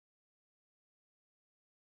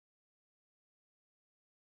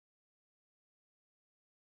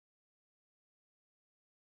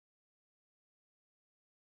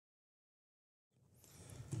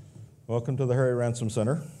Welcome to the Harry Ransom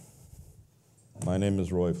Center. My name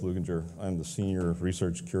is Roy Fluginger. I'm the Senior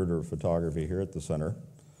Research Curator of Photography here at the center.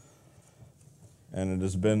 And it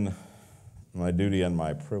has been my duty and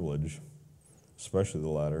my privilege, especially the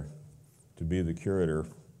latter, to be the curator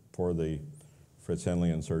for the Fritz Henle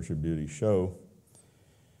In Search of Beauty show,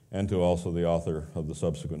 and to also the author of the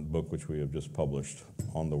subsequent book, which we have just published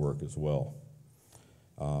on the work as well.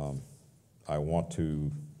 I want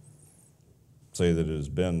to say that it has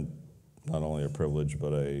been not only a privilege,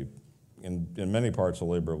 but in many parts a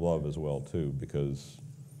labor of love as well too, because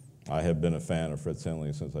I have been a fan of Fritz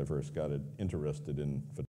Henle since I first got interested in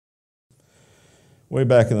photography. Way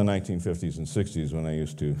back in the 1950s and 60s, when I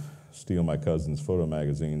used to steal my cousin's photo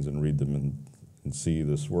magazines and read them and see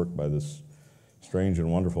this work by this strange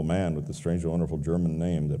and wonderful man with the strange and wonderful German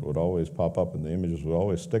name that would always pop up, and the images would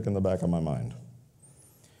always stick in the back of my mind.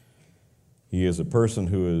 He is a person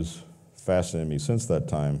who has fascinated me since that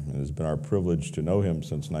time, and it has been our privilege to know him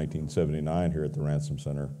since 1979 here at the Ransom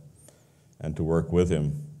Center, and to work with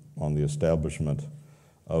him on the establishment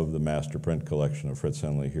of the master print collection of Fritz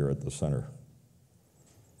Henle here at the center.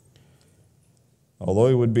 Although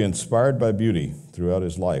he would be inspired by beauty throughout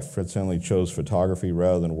his life, Fritz Henle chose photography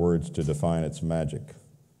rather than words to define its magic.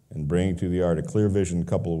 In bringing to the art a clear vision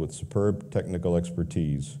coupled with superb technical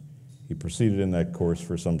expertise, he proceeded in that course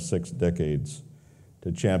for some 6 decades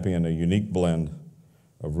to champion a unique blend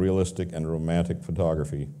of realistic and romantic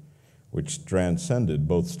photography, which transcended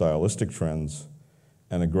both stylistic trends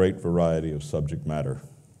and a great variety of subject matter.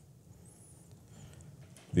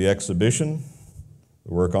 The exhibition,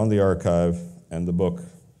 the work on the archive, and the book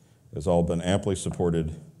has all been amply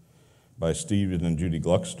supported by Stephen and Judy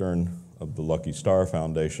Gluckstern of the Lucky Star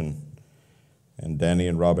Foundation and Danny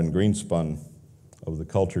and Robin Greenspun of the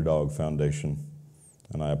Culture Dog Foundation,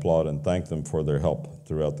 and I applaud and thank them for their help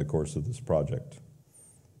throughout the course of this project.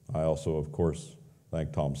 I also, of course,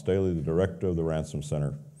 thank Tom Staley, the director of the Ransom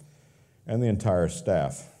Center, and the entire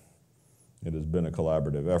staff. It has been a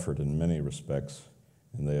collaborative effort in many respects,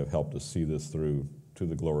 and they have helped us see this through to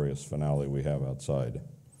the glorious finale we have outside.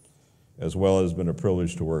 As well, it has been a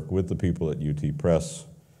privilege to work with the people at UT Press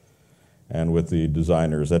and with the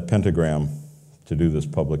designers at Pentagram to do this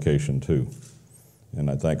publication too. And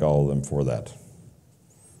I thank all of them for that.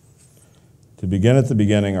 To begin at the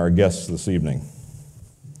beginning, our guests this evening.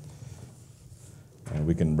 And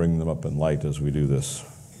we can bring them up in light as we do this.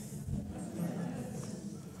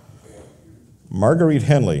 Marguerite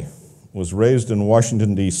Henle was raised in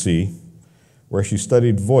Washington, D.C., where she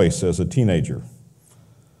studied voice as a teenager.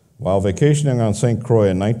 While vacationing on St. Croix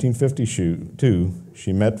in 1952,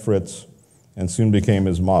 she met Fritz and soon became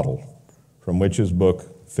his model, from which his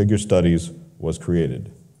book, Figure Studies, was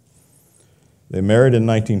created. They married in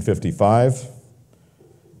 1955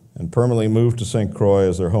 and permanently moved to St. Croix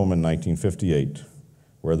as their home in 1958,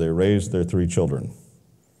 where they raised their 3 children.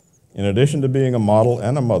 In addition to being a model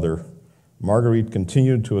and a mother, Marguerite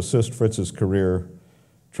continued to assist Fritz's career,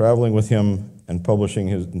 traveling with him and publishing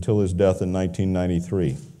until his death in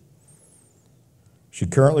 1993. She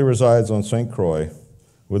currently resides on St. Croix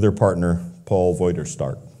with her partner, Paul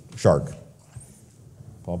Voiter-Shark.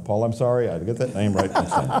 Paul, I'm sorry, I get that name right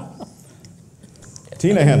next time.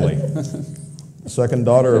 Tina Henle, the second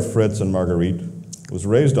daughter of Fritz and Marguerite, was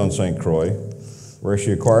raised on St. Croix, where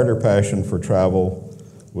she acquired her passion for travel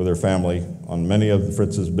with her family on many of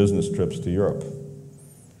Fritz's business trips to Europe.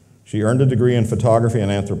 She earned a degree in photography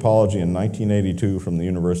and anthropology in 1982 from the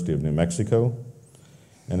University of New Mexico,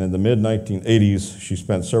 and in the mid-1980s, she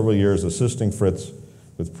spent several years assisting Fritz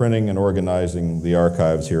with printing and organizing the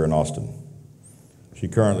archives here in Austin. She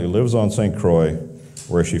currently lives on St. Croix,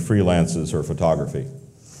 where she freelances her photography.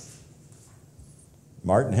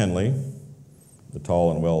 Martin Henle, the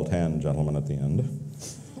tall and well-tanned gentleman at the end,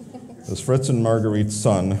 as Fritz and Marguerite's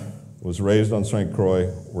son, was raised on St. Croix,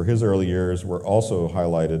 where his early years were also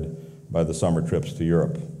highlighted by the summer trips to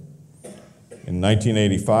Europe. In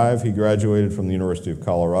 1985, he graduated from the University of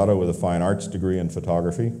Colorado with a fine arts degree in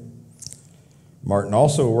photography. Martin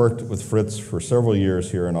also worked with Fritz for several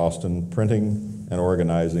years here in Austin, printing and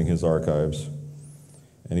organizing his archives.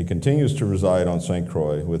 And he continues to reside on St.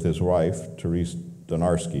 Croix with his wife, Therese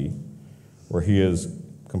Donarski, where he is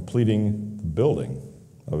completing the building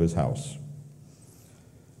of his house.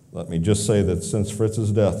 Let me just say that since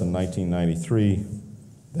Fritz's death in 1993,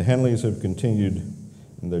 the Henles have continued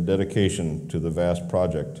in their dedication to the vast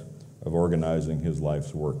project of organizing his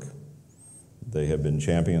life's work. They have been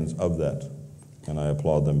champions of that, and I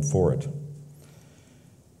applaud them for it.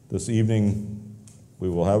 This evening, we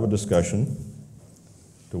will have a discussion.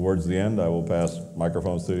 Towards the end, I will pass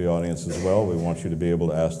microphones to the audience as well. We want you to be able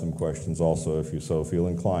to ask them questions also if you so feel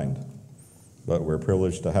inclined. but we're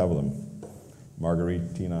privileged to have them,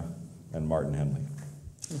 Marguerite, Tina, and Martin Henle.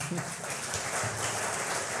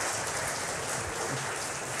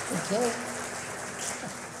 Okay.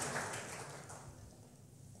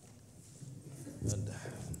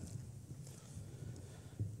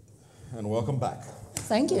 And welcome back.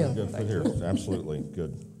 Thank you. Good for here. Absolutely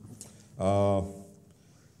good.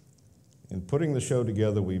 In putting the show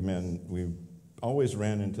together, we always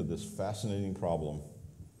ran into this fascinating problem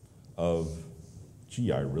of,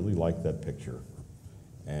 gee, I really like that picture,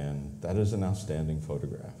 and that is an outstanding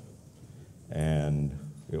photograph, and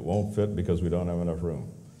it won't fit because we don't have enough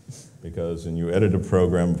room. Because when you edit a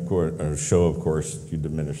program, of course, or a show, of course, you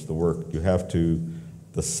diminish the work. You have to,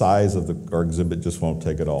 the size of our exhibit just won't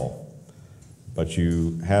take it all. But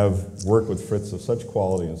you have work with Fritz of such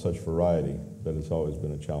quality and such variety that it's always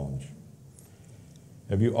been a challenge.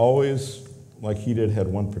 Have you always, like he did, had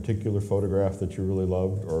one particular photograph that you really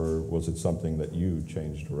loved, or was it something that you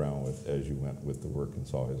changed around with as you went with the work and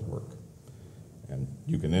saw his work? And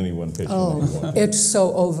you can anyone pitch in if you want. It's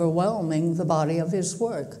so overwhelming, the body of his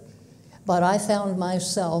work. But I found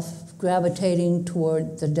myself gravitating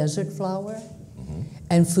toward the desert flower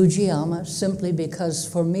and Fujiyama simply because,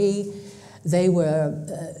 for me, they were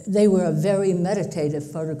a very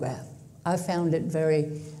meditative photograph. I found it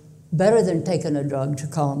better than taking a drug to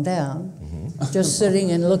calm down. Just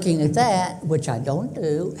sitting and looking at that, which I don't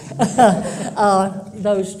do,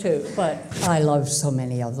 those two. But I love so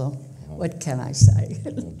many of them. What can I say?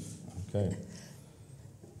 Okay.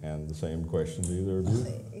 And the same question to either of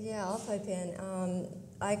you? Yeah, I'll pipe in.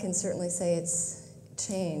 I can certainly say it's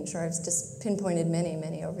changed, or I've just pinpointed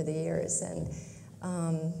many over the years. And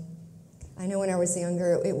I know when I was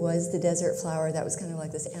younger, it was the desert flower that was kind of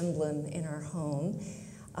like this emblem in our home.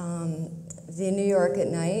 The New York at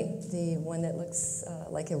night, the one that looks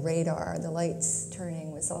like a radar, the lights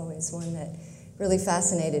turning, was always one that really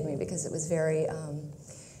fascinated me because it was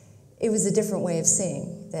it was a different way of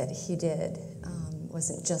seeing that he did. It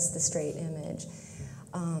wasn't just the straight image.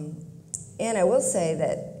 And I will say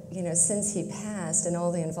that, since he passed and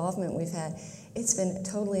all the involvement we've had, it's been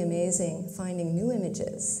totally amazing finding new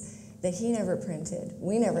images that he never printed,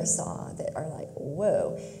 we never saw, that are like,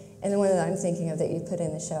 whoa. And the one that I'm thinking of that you put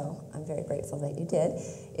in the show, I'm very grateful that you did,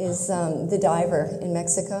 is the diver in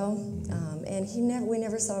Mexico. And we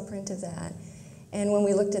never saw a print of that. And when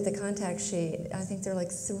we looked at the contact sheet, I think there are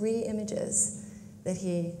like 3 images that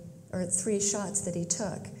or 3 shots that he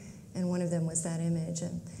took, and one of them was that image,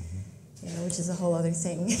 and which is a whole other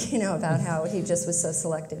thing, about how he just was so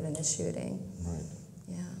selective in his shooting. Right.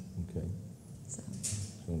 Yeah. Okay. So.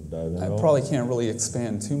 I probably can't really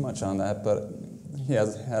expand too much on that, but he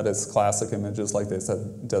has had his classic images, like they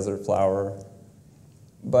said, desert flower.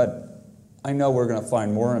 But I know we're going to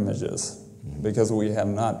find more images because we have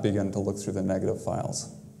not begun to look through the negative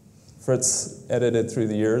files. Fritz edited through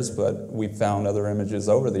the years, but we found other images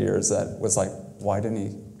over the years that was like, why didn't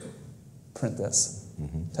he print this?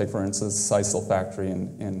 Take, for instance, Sisal Factory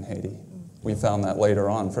in Haiti. We found that later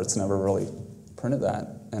on. Fritz never really printed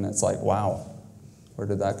that, and it's like, wow, where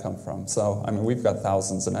did that come from? So, I mean, we've got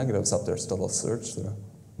thousands of negatives up there still to search through.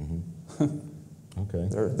 Okay.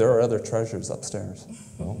 There are other treasures upstairs.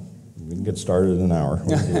 Well, we can get started in an hour.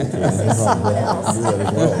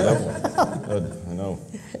 Good, I know.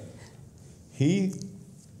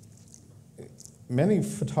 Many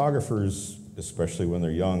photographers, especially when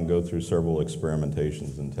they're young, go through several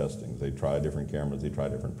experimentations and testings. They try different cameras, they try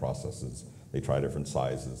different processes, they try different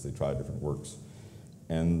sizes, they try different works.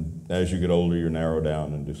 And as you get older, you narrow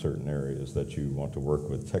down into certain areas that you want to work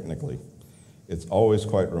with technically. It's always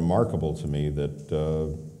quite remarkable to me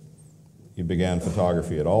that he began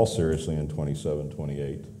photography at all seriously in 27,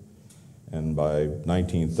 28. And by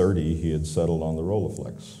 1930, he had settled on the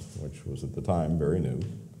Rolleiflex, which was at the time very new,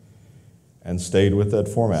 and stayed with that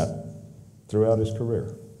format throughout his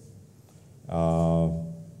career.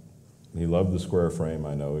 He loved the square frame,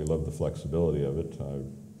 I know. He loved the flexibility of it. I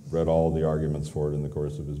read all the arguments for it in the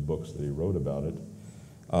course of his books that he wrote about it.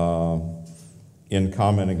 In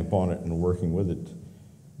commenting upon it and working with it,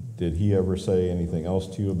 did he ever say anything else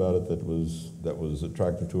to you about it that was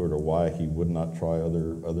attractive to it, or why he would not try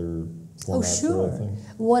other formats? Oh, sure. Or other things?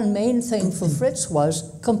 One main thing for Fritz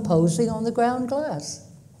was composing on the ground glass.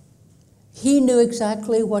 He knew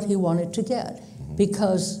exactly what he wanted to get,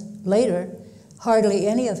 because later, hardly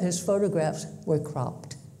any of his photographs were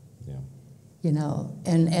cropped. Yeah.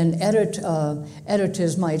 And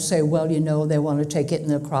editors might say, well, they want to take it and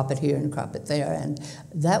they'll crop it here and crop it there, and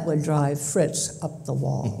that would drive Fritz up the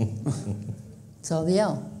wall. So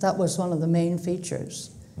yeah, that was one of the main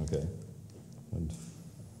features. Okay. And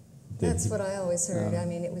That's what I always heard. I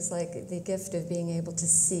mean, it was like the gift of being able to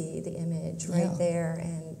see the image right there,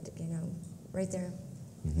 and right there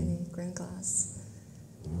in ground glass.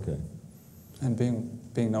 Okay. And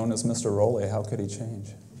being known as Mr. Roley, how could he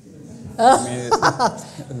change? I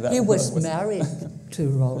mean, he was married to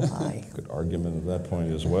Roley. Good argument at that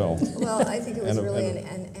point as well. Well, I think it was really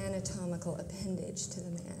an anatomical appendage to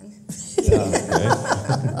the man.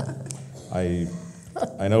 Okay.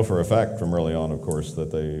 I know for a fact from early on, of course,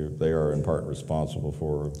 that they are in part responsible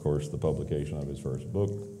for, of course, the publication of his first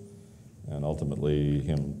book, and ultimately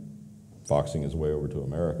him foxing his way over to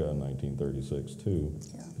America in 1936 too,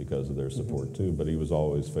 because of their support too. But he was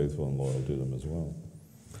always faithful and loyal to them as well.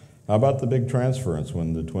 How about the big transference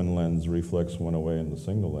when the twin lens reflex went away and the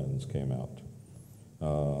single lens came out?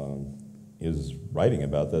 His writing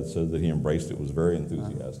about that said that he embraced it, was very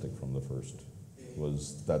enthusiastic from the first.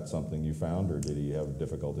 Was that something you found, or did he have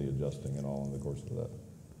difficulty adjusting at all in the course of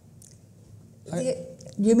that?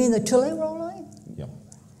 You mean the Tully Roley? Yeah.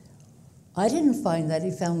 I didn't find that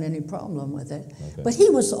he found any problem with it. Okay. But he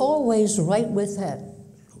was always right with that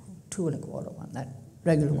 2 1/4 one, that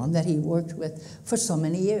regular one that he worked with for so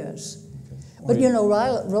many years. Okay. But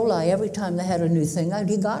Roley, every time they had a new thing out,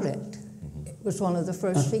 he got it. It was one of the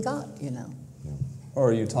first he got, Or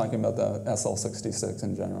are you talking about the SL66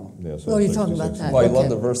 in general? Yes. Oh, you're talking about that. Well, I love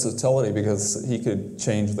the versatility because he could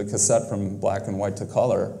change the cassette from black and white to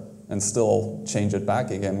color and still change it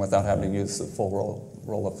back again without having to use the full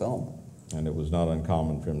roll of film. And it was not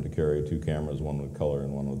uncommon for him to carry 2 cameras, one with color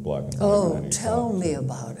and one with black and white. Oh, tell me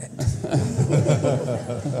about it.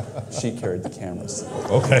 She carried the cameras.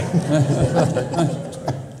 Okay.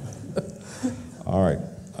 All right.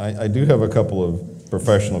 I do have a couple of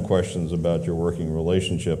professional questions about your working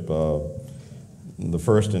relationship. The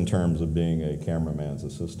first in terms of being a cameraman's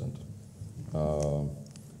assistant.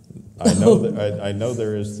 I know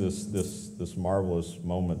there is this marvelous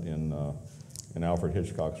moment in Alfred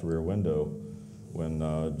Hitchcock's Rear Window when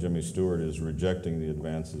Jimmy Stewart is rejecting the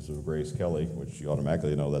advances of Grace Kelly, which you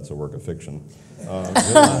automatically know that's a work of fiction.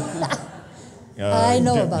 I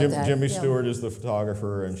know about that. Jimmy Stewart is the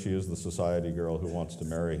photographer, and she is the society girl who wants to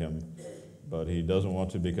marry him. But he doesn't want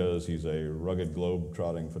to because he's a rugged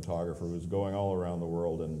globe-trotting photographer who's going all around the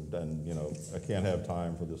world, and I can't have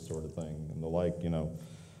time for this sort of thing and the like,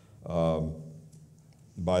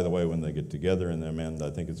 By the way, when they get together in them, and I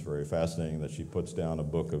think it's very fascinating that she puts down a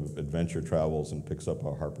book of adventure travels and picks up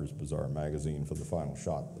a Harper's Bazaar magazine for the final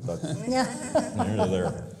shot. But that's nearly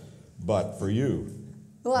there. But for you,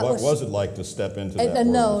 what was it like to step into that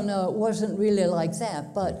world? No, it wasn't really like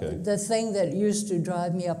that. But the thing that used to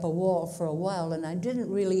drive me up a wall for a while, and I didn't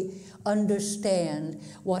really understand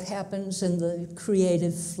what happens in the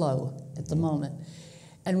creative flow at the moment.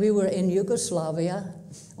 And we were in Yugoslavia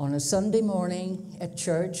on a Sunday morning at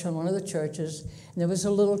church, on one of the churches, and there was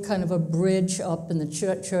a little kind of a bridge up, and the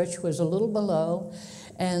church was a little below,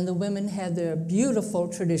 and the women had their beautiful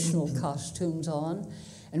traditional costumes on.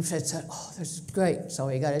 And Fred said, "Oh, this is great." So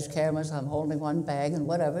he got his cameras, I'm holding one bag and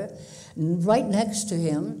whatever, and right next to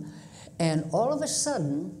him, and all of a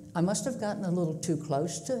sudden, I must have gotten a little too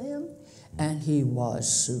close to him, and he was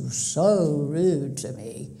so rude to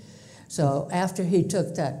me. So after he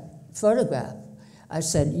took that photograph, I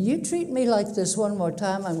said, "You treat me like this one more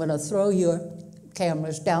time, I'm going to throw your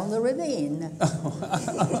cameras down the ravine."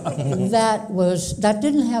 That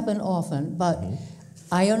didn't happen often, but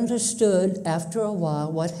I understood after a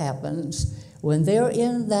while what happens when they're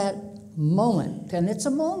in that moment, and it's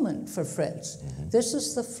a moment for Fritz. This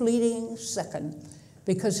is the fleeting second,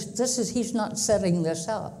 because he's not setting this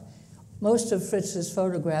up. Most of Fritz's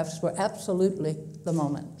photographs were absolutely the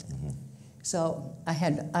moment. So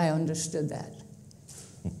I understood that.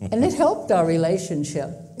 And it helped our relationship.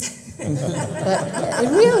 But it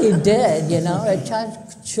really did, It tried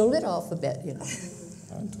to chill it off a bit,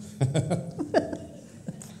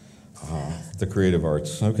 The creative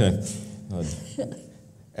arts, okay.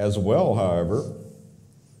 As well, however,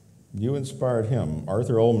 you inspired him.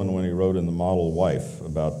 Arthur Ullman, when he wrote in The Model Wife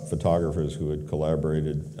about photographers who had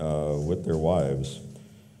collaborated with their wives,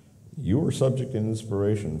 you were subject and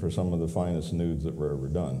inspiration for some of the finest nudes that were ever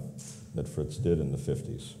done, that Fritz did in the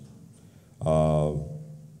 50s.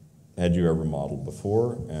 Had you ever modeled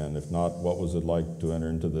before? And if not, what was it like to enter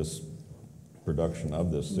into this production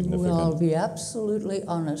of this significant? Well, I'll be absolutely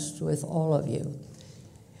honest with all of you.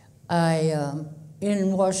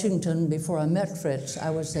 In Washington, before I met Fritz,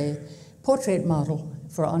 I was a portrait model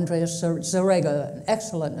for Andrea Zarrega, an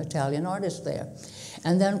excellent Italian artist there.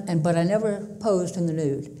 But I never posed in the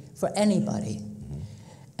nude for anybody.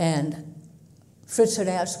 And Fritz had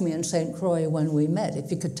asked me in St. Croix when we met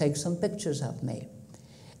if he could take some pictures of me.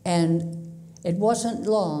 And it wasn't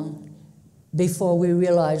long before we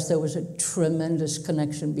realized there was a tremendous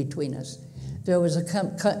connection between us. There was a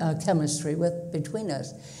chemistry between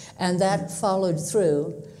us. And that followed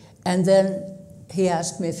through. And then he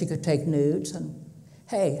asked me if he could take nudes. And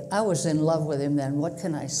hey, I was in love with him then. What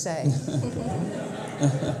can I say?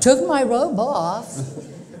 Took my robe off.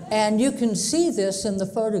 And you can see this in the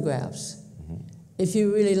photographs. If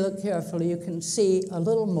you really look carefully, you can see a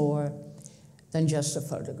little more than just a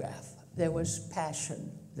photograph. There was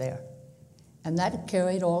passion there. And that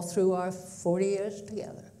carried all through our 40 years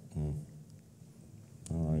together.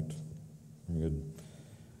 All right, good.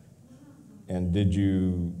 And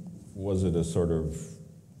was it a sort of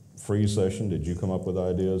free session? Did you come up with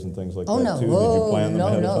ideas and things like that no. too? Did you plan them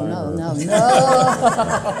ahead of time? No.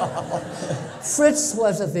 Fritz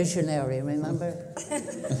was a visionary, remember?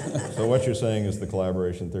 So what you're saying is the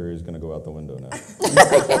collaboration theory is going to go out the window now.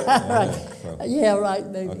 Right. Yeah, right,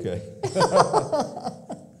 maybe. Okay.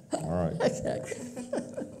 All right. Okay.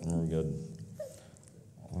 Very good.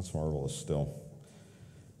 That's marvelous still.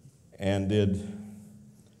 And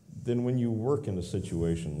then when you work in a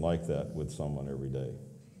situation like that with someone every day,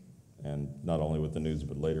 and not only with the nudes,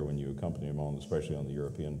 but later when you accompany him on, especially on the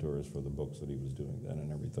European tours for the books that he was doing then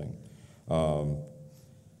and everything,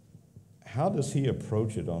 how does he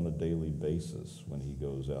approach it on a daily basis when he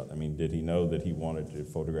goes out? I mean, did he know that he wanted to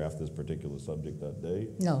photograph this particular subject that day?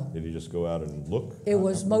 No. Did he just go out and look? It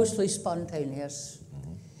was mostly spontaneous.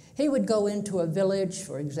 He would go into a village,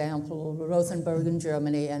 for example, Rothenburg in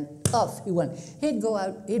Germany, and off he went. He'd go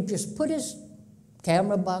out, he'd just put his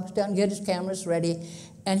camera box down, get his cameras ready,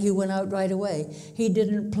 and he went out right away. He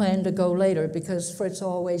didn't plan to go later because Fritz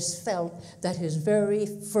always felt that his very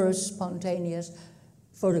first spontaneous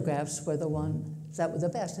photographs were the ones that were the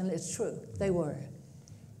best, and it's true, they were.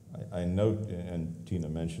 I note, and Tina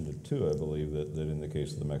mentioned it too, I believe, that in the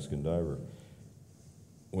case of the Mexican diver,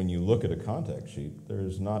 when you look at a contact sheet,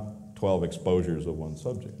 there's not 12 exposures of one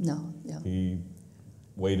subject. No, yeah. He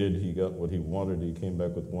waited, he got what he wanted, he came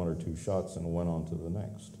back with 1 or 2 shots and went on to the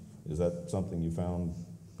next. Is that something you found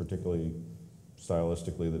particularly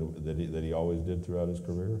stylistically that he always did throughout his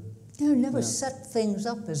career? He never set things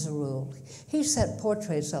up as a rule. He set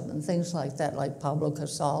portraits up and things like that, like Pablo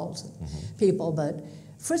Casals and people, but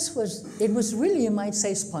Fritz it was really, you might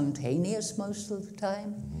say, spontaneous most of the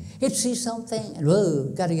time. He'd see something, and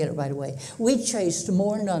whoa, got to get it right away. We chased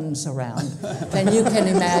more nuns around than you can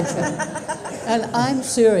imagine. And I'm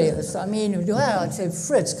serious. I mean, well, I'd say,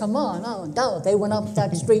 Fritz, come on. Oh, no, they went up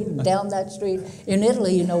that street and down that street. In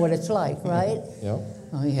Italy, you know what it's like, right? Yeah.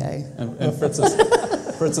 Okay. And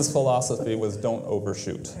Fritz's philosophy was don't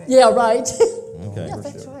overshoot. Yeah, right. Okay. Yeah,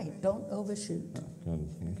 that's right. Don't overshoot. Good.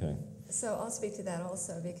 Okay. So I'll speak to that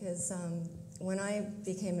also because when I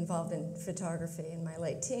became involved in photography in my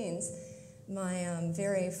late teens, my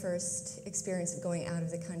very first experience of going out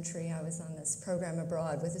of the country, I was on this program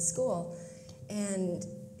abroad with a school, and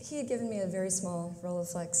he had given me a very small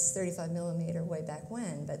Rolleiflex 35 millimeter way back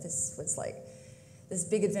when, but this was like this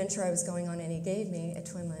big adventure I was going on, and he gave me a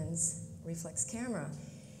twin lens reflex camera.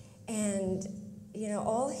 And, you know,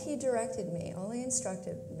 all he instructed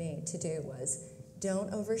me to do was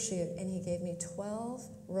don't overshoot, and he gave me 12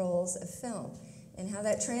 rolls of film. And how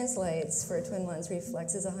that translates for a twin lens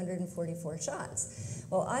reflex is 144 shots.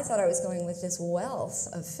 Well, I thought I was going with this wealth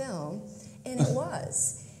of film, and it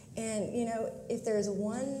was. And, you know, if there's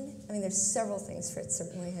there's several things Fritz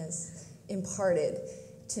certainly has imparted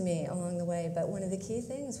to me along the way, but one of the key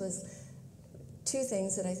things was 2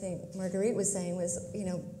 things that I think Marguerite was saying was, you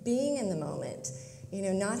know, being in the moment. You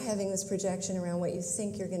know, not having this projection around what you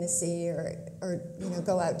think you're going to see or you know,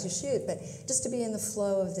 go out to shoot, but just to be in the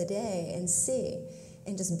flow of the day and see,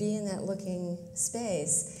 and just be in that looking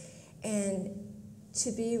space, and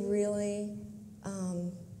to be really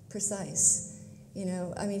precise. You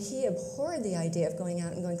know, I mean, he abhorred the idea of going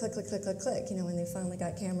out and going click, click, click, click, click. You know, when they finally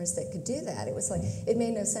got cameras that could do that, it was like, it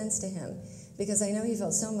made no sense to him, because I know he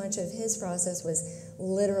felt so much of his process was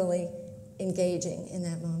literally engaging in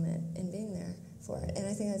that moment and being there for it. And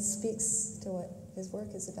I think that speaks to what his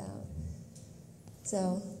work is about.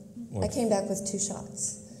 So I came back with 2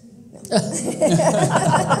 shots. No.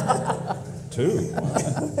 2?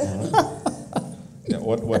 Wow. Yeah,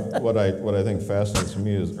 what I think fascinates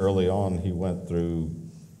me is early on he went through,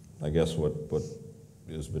 I guess, what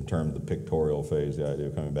has been termed the pictorial phase, the idea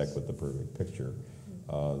of coming back with the perfect picture,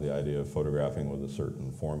 the idea of photographing with a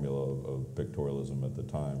certain formula of pictorialism at the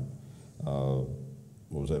time.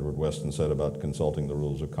 What was Edward Weston said about consulting the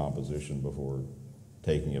rules of composition before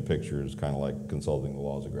taking a picture is kind of like consulting the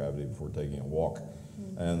laws of gravity before taking a walk.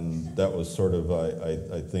 And that was sort of,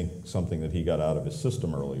 I think, something that he got out of his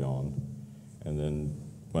system early on, and then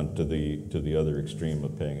went to the other extreme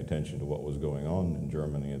of paying attention to what was going on in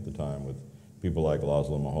Germany at the time with people like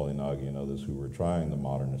Laszlo Moholy-Nagy and others who were trying the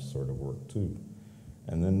modernist sort of work too.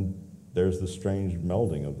 And then there's the strange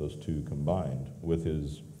melding of those two combined with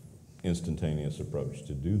his instantaneous approach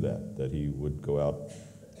to do that he would go out,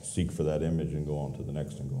 seek for that image and go on to the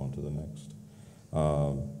next and go on to the next.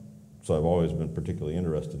 So I've always been particularly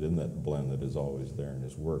interested in that blend that is always there in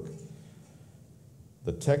his work.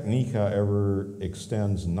 The technique, however,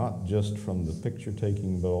 extends not just from the picture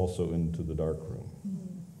taking, but also into the darkroom.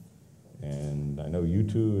 And I know you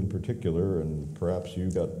two in particular, and perhaps you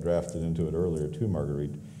got drafted into it earlier too,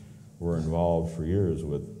 Marguerite, were involved for years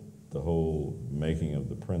with the whole making of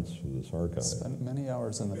the prints for this archive. Spent many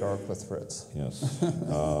hours in the dark with Fritz. Yes.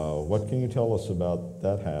 What can you tell us about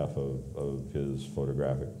that half of his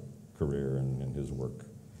photographic career and his work?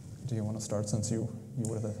 Do you want to start since you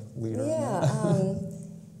were the leader? Yeah,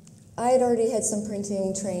 I had already had some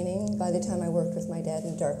printing training by the time I worked with my dad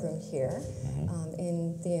in the darkroom here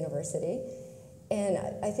in the university. And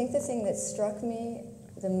I think the thing that struck me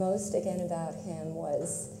the most again about him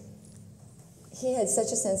was he had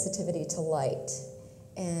such a sensitivity to light,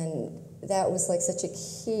 and that was like such a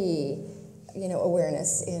key,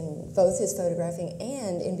 awareness in both his photographing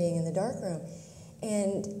and in being in the darkroom.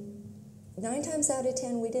 And 9 times out of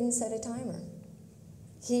 10, we didn't set a timer.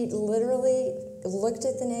 He literally looked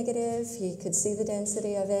at the negative, he could see the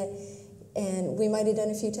density of it, and we might have done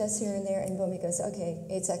a few tests here and there, and boom, he goes, okay,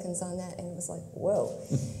 8 seconds on that, and it was like, whoa.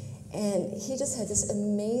 And he just had this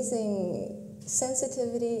amazing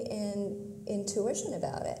sensitivity and intuition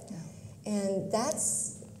about it. Yeah. And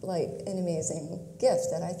that's like an amazing gift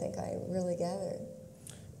that I think I really gathered.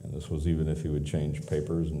 And this was even if he would change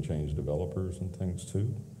papers and change developers and things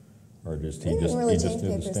too? Or just we didn't really change did the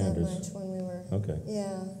papers standards? that much when we were, okay.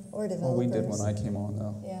 Yeah, or developers. Well, we did when I came on,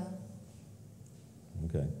 though. Yeah.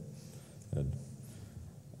 Okay. Good.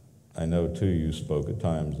 I know, too, you spoke at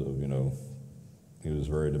times of, he was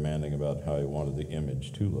very demanding about how he wanted the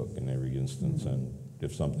image to look in every instance, and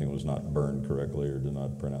if something was not burned correctly or did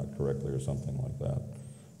not print out correctly or something like that.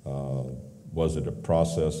 Was it a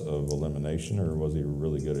process of elimination, or was he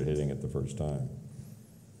really good at hitting it the first time?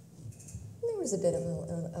 There was a bit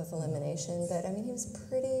of elimination, but I mean, he was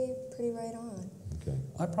pretty right on. Okay.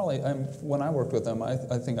 When I worked with him, I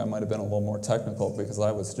think I might have been a little more technical because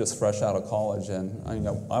I was just fresh out of college, and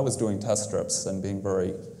I was doing test strips and being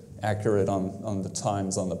very accurate on the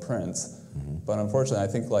times on the prints. But unfortunately, I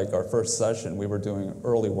think like our first session, we were doing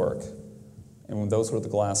early work, and those were the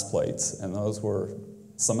glass plates, and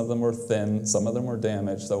some of them were thin, some of them were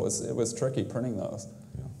damaged, so it was tricky printing those.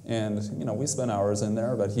 Yeah. And we spent hours in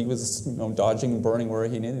there, but he was dodging and burning where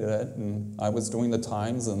he needed it, and I was doing the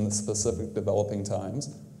times and the specific developing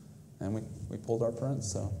times, and we pulled our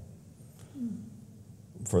prints. So,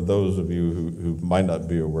 for those of you who might not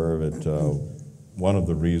be aware of it, one of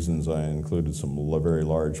the reasons I included some very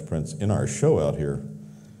large prints in our show out here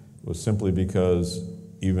was simply because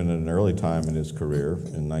even at an early time in his career,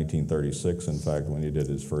 in 1936, in fact, when he did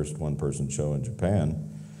his first one-person show in Japan,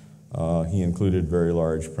 he included very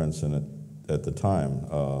large prints in it at the time,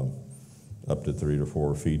 up to 3 to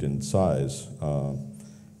 4 feet in size.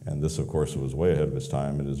 And this, of course, was way ahead of his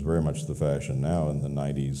time. It is very much the fashion now in the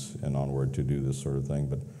 90s and onward to do this sort of thing.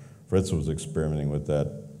 But Fritz was experimenting with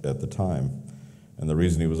that at the time. And the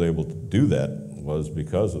reason he was able to do that was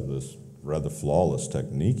because of this rather flawless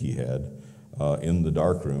technique he had in the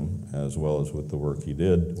darkroom, as well as with the work he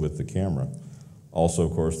did with the camera. Also,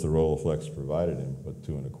 of course, the Rolleiflex provided him with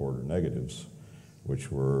 2 1/4 negatives,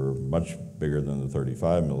 which were much bigger than the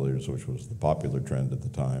 35 millimeters, which was the popular trend at the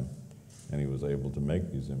time. And he was able to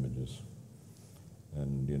make these images.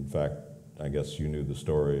 And in fact, I guess you knew the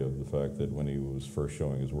story of the fact that when he was first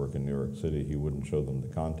showing his work in New York City, he wouldn't show them the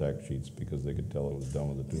contact sheets because they could tell it was done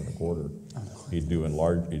with a 2 1/4. He'd do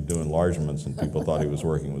enlargements, and people thought he was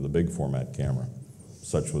working with a big format camera.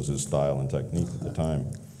 Such was his style and technique at the time.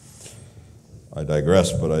 I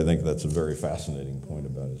digress, but I think that's a very fascinating point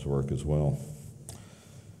about his work as well.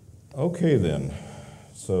 Okay, then.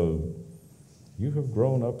 So you have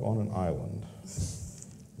grown up on an island.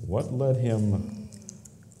 What led him...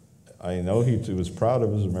 I know he was proud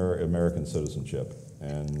of his American citizenship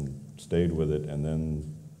and stayed with it, and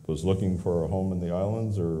then was looking for a home in the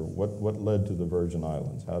islands, or what led to the Virgin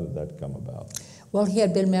Islands? How did that come about? Well, he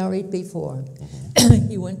had been married before.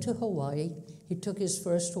 He went to Hawaii. He took his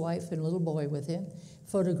first wife and little boy with him,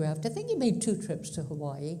 photographed. I think he made 2 trips to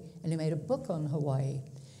Hawaii, and he made a book on Hawaii.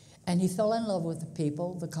 And he fell in love with the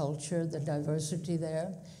people, the culture, the diversity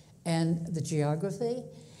there, and the geography.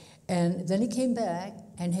 And then he came back,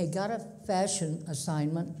 and he got a fashion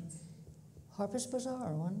assignment, Harper's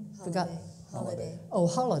Bazaar one? Holiday. Oh,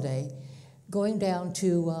 Holiday, going down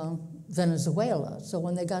to Venezuela. So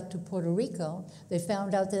when they got to Puerto Rico, they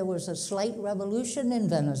found out there was a slight revolution in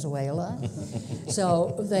Venezuela.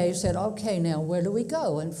 So they said, okay, now where do we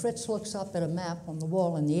go? And Fritz looks up at a map on the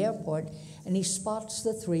wall in the airport, and he spots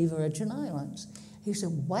the 3 Virgin Islands. He said,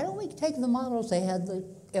 why don't we take the models? They had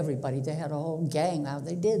everybody, they had a whole gang how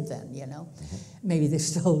they did then, you know. Maybe they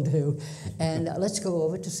still do. And let's go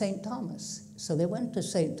over to St. Thomas. So they went to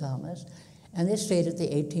St. Thomas, and they stayed at the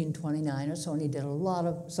 1829er, so he did a lot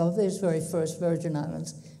of, some of his very first Virgin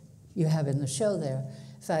Islands you have in the show there,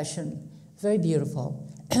 fashion, very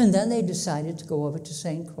beautiful. And then they decided to go over to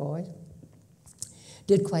St. Croix,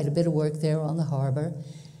 did quite a bit of work there on the harbor,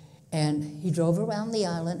 and he drove around the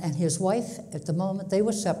island, and his wife, at the moment, they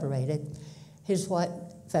were separated. His wife,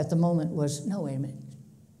 at the moment, was, no, wait a minute.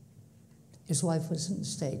 His wife was in the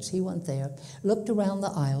States. He went there, looked around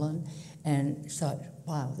the island, and thought,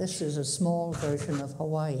 wow, this is a small version of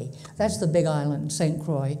Hawaii. That's the big island, St.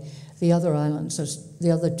 Croix. The other islands,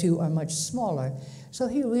 the other 2 are much smaller. So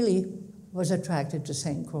he really was attracted to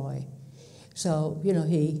St. Croix. So, you know,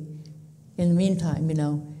 in the meantime, you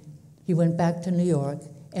know, he went back to New York,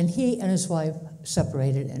 and he and his wife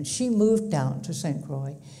separated, and she moved down to St.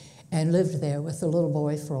 Croix and lived there with the little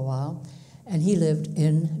boy for a while, and he lived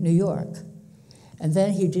in New York. And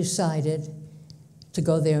then he decided to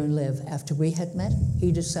go there and live. After we had met,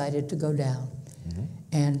 he decided to go down.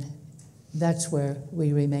 And that's where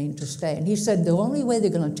we remained to stay. And he said, the only way they're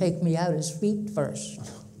going to take me out is feet first.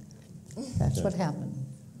 That's what happened.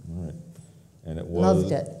 All right. And it was...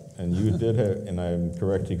 Loved it. And you did have, and I'm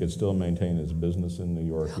correct, he could still maintain his business in New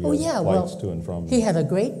York. He Oh, had yeah, flights well, to and from. he had a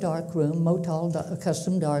great dark room,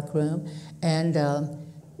 custom dark room, and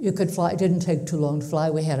you could fly. It didn't take too long to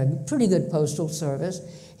fly. We had a pretty good postal service.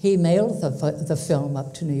 He mailed the film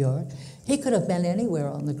up to New York. He could have been anywhere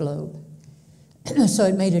on the globe, so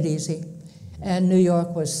it made it easy. And New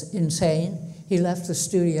York was insane. He left the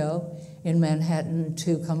studio in Manhattan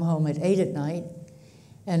to come home at 8 at night,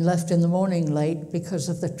 and left in the morning late because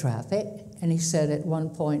of the traffic. And he said at one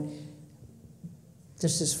point,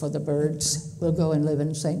 this is for the birds. We'll go and live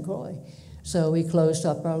in St. Croix. So we closed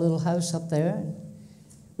up our little house up there. And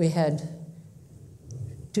we had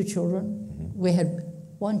 2 children. We had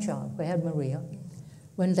 1 child. We had Maria.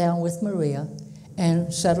 Went down with Maria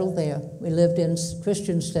and settled there. We lived in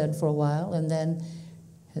Christiansted for a while, and then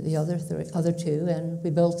the other 2, and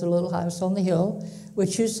we built a little house on the hill,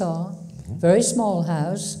 which you saw. Very small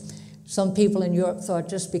house. Some people in Europe thought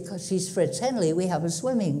just because he's Fritz Henle, we have a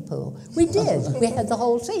swimming pool. We did. We had the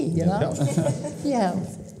whole sea, you know? Yeah.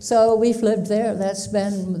 So we've lived there. That's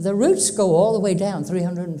been, the roots go all the way down,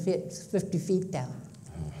 350 feet down.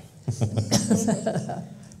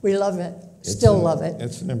 We love it. Still love it.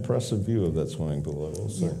 It's an impressive view of that swimming pool, I will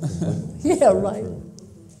say. Yeah, right.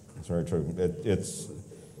 It's very true.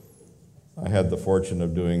 I had the fortune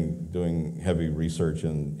of doing heavy research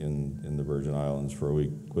in the Virgin Islands for a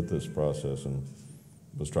week with this process, and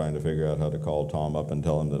was trying to figure out how to call Tom up and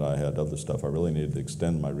tell him that I had other stuff. I really needed to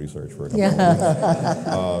extend my research for a couple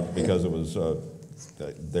of weeks because it was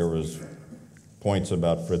there was points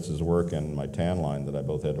about Fritz's work and my tan line that I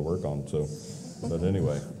both had to work on. So, but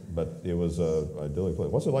anyway, it was a idyllic place.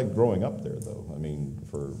 What's it like growing up there, though? I mean,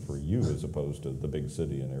 for you as opposed to the big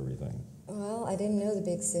city and everything. Well, I didn't know the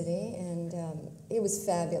big city, and it was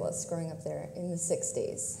fabulous growing up there in the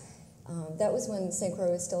 60s. That was when St. Croix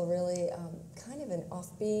was still really kind of an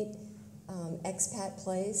offbeat expat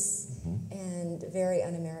place, and very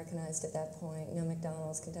un-Americanized at that point. No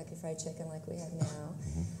McDonald's, Kentucky Fried Chicken like we have now.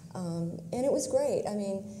 And it was great. I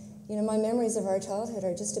mean, you know, my memories of our childhood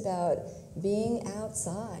are just about being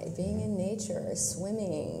outside, being in nature,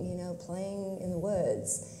 swimming, you know, playing in the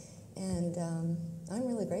woods. And I'm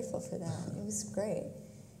really grateful for that. It was great.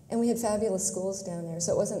 And we had fabulous schools down there,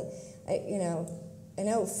 so it wasn't, you know, I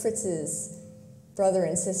know Fritz's brother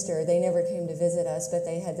and sister, they never came to visit us, but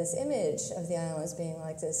they had this image of the islands being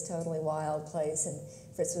like this totally wild place, and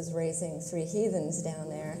Fritz was raising 3 heathens down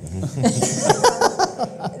there.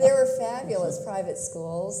 There were fabulous private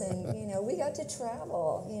schools, and, you know, we got to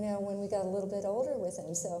travel, you know, when we got a little bit older with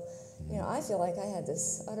him. So, you know, I feel like I had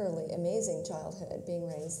this utterly amazing childhood being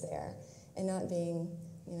raised there and not being,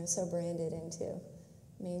 you know, so branded into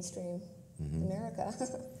mainstream America.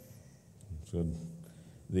 That's good.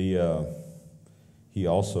 He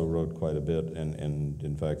also wrote quite a bit, and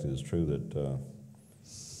in fact it is true that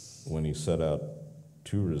when he set out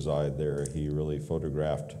to reside there, he really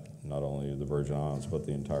photographed not only the Virgin Islands, but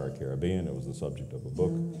the entire Caribbean. It was the subject of a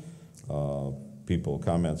book. People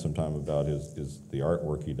comment sometime about the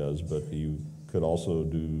artwork he does, but he could also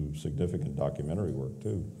do significant documentary work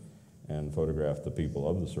too, and photograph the people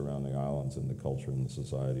of the surrounding islands and the culture and the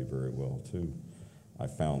society very well too. I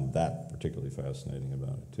found that particularly fascinating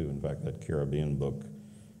about it too. In fact, that Caribbean book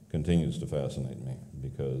continues to fascinate me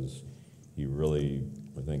because he really,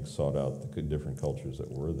 I think, sought out the different cultures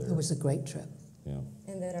that were there. It was a great trip. Yeah.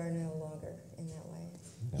 And that are no longer in that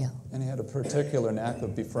way. Yeah. And he had a particular knack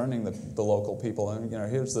of befriending the local people. And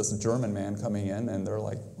here's this German man coming in, and they're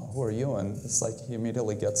like, well, "Who are you?" And it's like he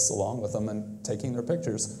immediately gets along with them and taking their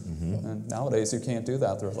pictures. And nowadays you can't do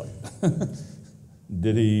that. They're like,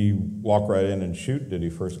 Did he walk right in and shoot? Did he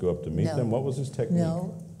first go up to meet them? What was his technique?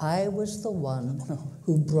 No, I was the one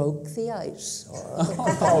who broke the ice.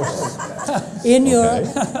 In Europe,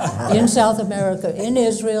 in South America, in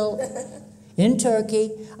Israel, in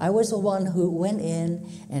Turkey, I was the one who went in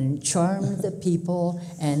and charmed the people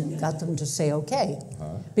and got them to say okay.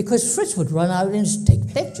 Because Fritz would run out and just take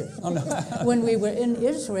pictures. When we were in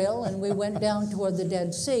Israel and we went down toward the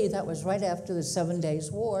Dead Sea, that was right after the 7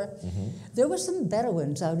 Days War, there were some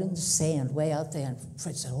Bedouins out in the sand way out there. And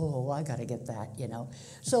Fritz said, "Oh, I got to get that, you know."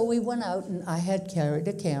 So we went out and I had carried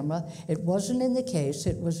a camera. It wasn't in the case,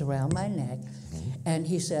 it was around my neck. And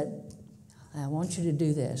he said, "I want you to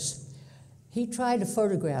do this." He tried to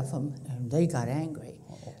photograph them, and they got angry.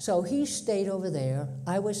 So he stayed over there.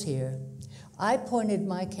 I was here. I pointed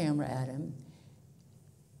my camera at him,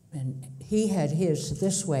 and he had his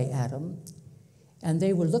this way at him, and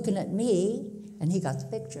they were looking at me, and he got the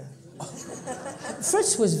picture.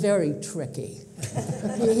 Fritz was very tricky.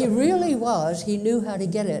 He really was. He knew how to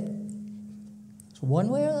get it. So one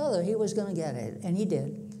way or the other, he was going to get it, and he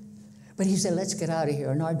did. But he said, "Let's get out of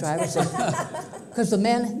here." And our driver said, because the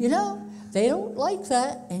man, you know, they don't like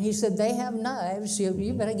that. And he said, "They have knives.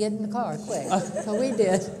 You better get in the car quick." So we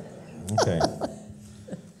did. Okay.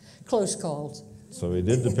 Close calls. So he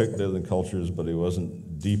did depict the other cultures, but he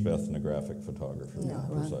wasn't deep ethnographic photographer, No,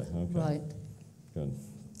 per right. se. Okay. Right. Good.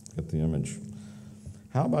 Get the image.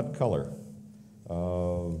 How about color?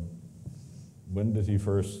 When did he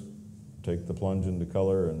first take the plunge into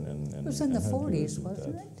color? And It was in the and how did he 40s, do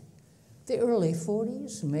wasn't that? it? The early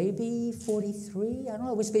 40s, maybe 43. I don't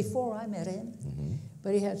know. It was before I met him.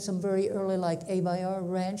 But he had some very early, like Abayar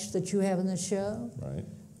Ranch that you have in the show. Right.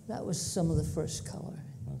 That was some of the first color.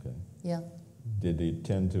 Okay. Yeah. Did he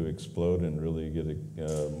tend to explode and really get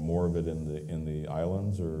more of it in the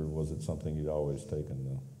islands, or was it something he'd always taken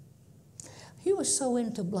though? He was so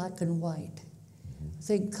into black and white.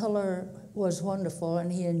 The color was wonderful,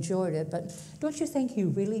 and he enjoyed it. But don't you think he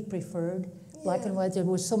really preferred black and white? There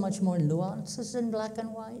was so much more nuances in black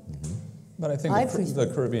and white. but I think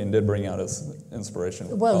the Caribbean did bring out his inspiration.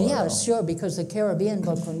 with Well, color, yeah, though. sure, because the Caribbean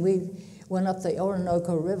book, when we went up the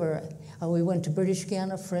Orinoco River, we went to British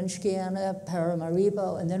Guiana, French Guiana,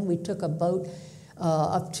 Paramaribo, and then we took a boat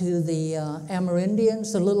up to the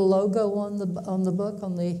Amerindians, the little logo on the book,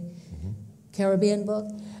 on the Caribbean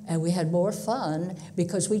book, and we had more fun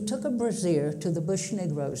because we took a brassiere to the Bush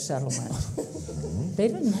Negro settlement. They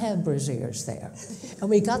didn't have brassieres there. And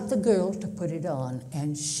we got the girl to put it on,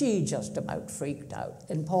 and she just about freaked out.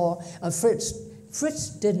 And Fritz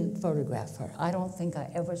didn't photograph her. I don't think I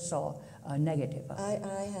ever saw a negative of it.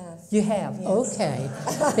 I have. You have? Yes. Okay.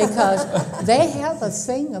 Because they have a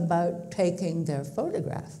thing about taking their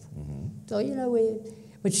photograph. So, you know,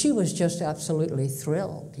 but she was just absolutely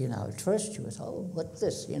thrilled, you know. At first she was, "Oh, what's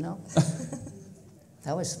this?" you know.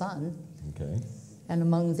 That was fun. Okay. And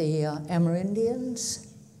among the Amerindians,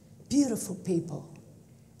 beautiful people,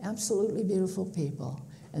 absolutely beautiful people.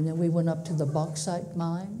 And then we went up to the bauxite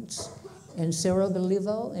mines in Cerro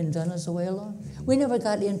Bolívar in Venezuela. We never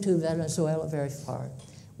got into Venezuela very far.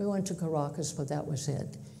 We went to Caracas, but that was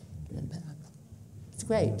it. And back. It's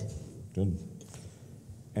great. Good.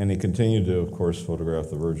 And he continued to, of course, photograph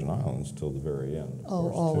the Virgin Islands till the very end. Oh,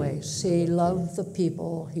 course, too. always. He loved the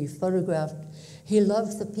people. He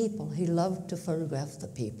loved the people. He loved to photograph the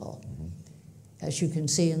people, as you can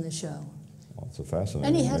see in the show. Well, it's a fascinating.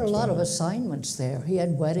 And he had a lot of mix assignments there. He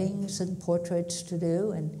had weddings and portraits to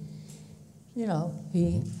do, and, you know,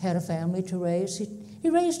 he had a family to raise. He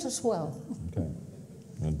raised us well. Okay.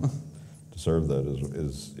 And to serve that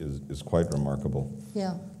is quite remarkable.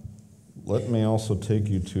 Yeah. Let me also take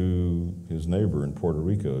you to his neighbor in Puerto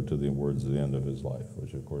Rico towards the end of his life,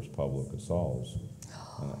 which, of course, Pablo Casal's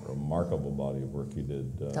a remarkable body of work he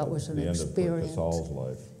did That was at an the end experience. of Casal's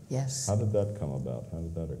life. Yes. How did that come about? How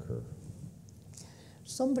did that occur?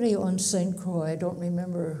 somebody on St. Croix, I don't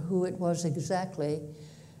remember who it was exactly,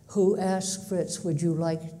 who asked Fritz, would you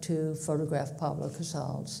like to photograph Pablo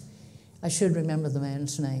Casals? I should remember the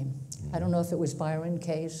man's name. I don't know if it was Byron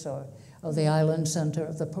Case or the Island Center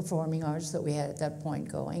of the Performing Arts that we had at that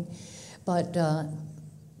point going. But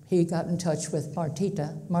he got in touch with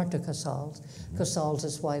Marta Casals,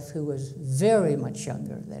 Casals' wife, who was very much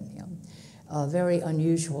younger than him. A very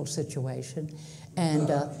unusual situation.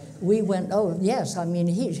 And we went, oh, yes, I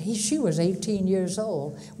mean, she was 18 years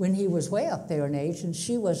old when he was way up there in age, and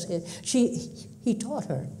he taught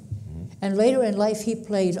her. And later in life, he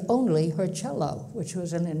played only her cello, which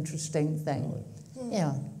was an interesting thing.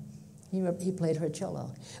 Yeah, he played her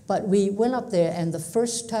cello. But we went up there, and the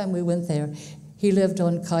first time we went there, he lived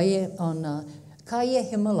on Calle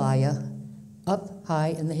Himalaya, up high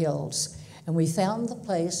in the hills. And we found the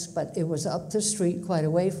place, but it was up the street quite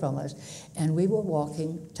away from us. And we were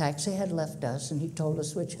walking, taxi had left us, and he told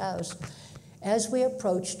us which house. As we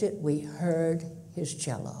approached it, we heard his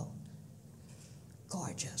cello.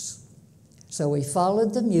 Gorgeous. So we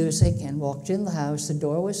followed the music and walked in the house. The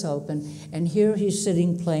door was open, and here he's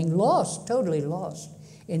sitting playing, lost, totally lost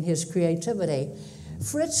in his creativity.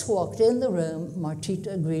 Fritz walked in the room.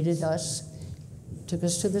 Martita greeted us, took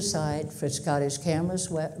us to the side. Fritz got his cameras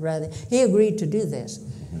ready. He agreed to do this.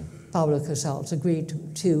 Pablo Casals agreed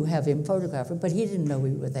to have him photograph it, but he didn't know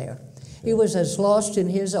we were there. He was as lost in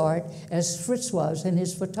his art as Fritz was in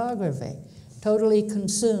his photography, totally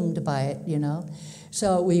consumed by it, you know.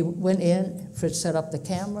 So we went in, Fritz set up the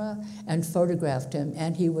camera and photographed him,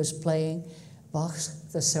 and he was playing Bach's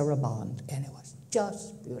The Sarabande, and it was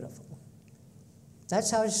just beautiful. That's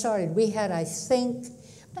how it started. We had, I think,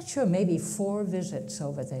 I'm not sure, maybe 4 visits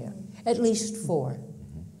over there, at least 4.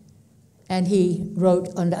 And he wrote,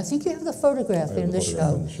 I think you have the photograph in the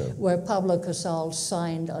show, where Pablo Casals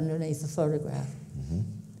signed underneath the photograph.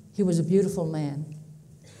 He was a beautiful man.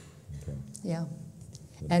 Okay. Yeah.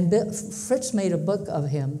 And Fritz made a book of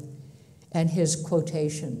him and his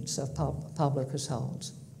quotations of Pablo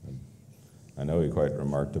Casals. I know he quite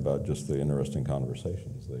remarked about just the interesting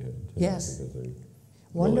conversations they had. Too, yes. Because they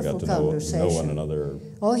wonderful really got to conversation. know one another.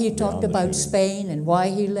 Oh, he talked about Spain and why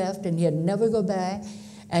he left, and he'd never go back,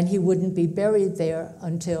 and he wouldn't be buried there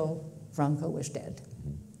until Franco was dead.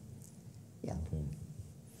 Yeah.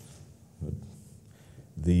 Okay.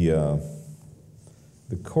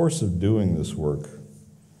 The course of doing this work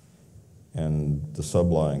and the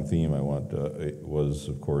sublying theme I want was,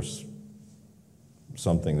 of course,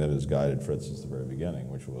 something that has guided Fritz since the very beginning,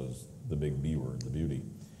 which was the big B word, the beauty,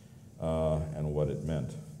 and what it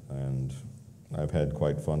meant. And I've had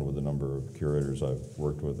quite fun with a number of curators I've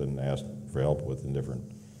worked with and asked for help with in different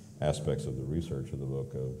aspects of the research of the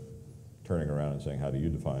book, of turning around and saying, how do you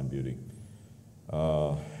define beauty?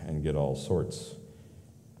 And get all sorts.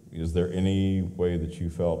 Is there any way that you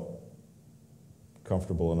felt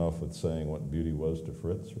comfortable enough with saying what beauty was to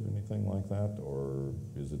Fritz or anything like that? Or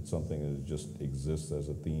is it something that just exists as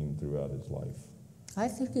a theme throughout his life? I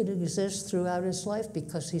think it exists throughout his life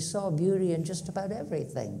because he saw beauty in just about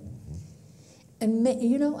everything. And,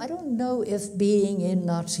 you know, I don't know if being in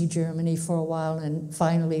Nazi Germany for a while and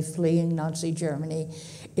finally fleeing Nazi Germany,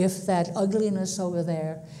 if that ugliness over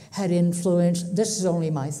there had influenced, this is only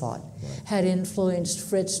my thought, had influenced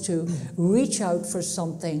Fritz to reach out for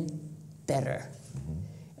something better.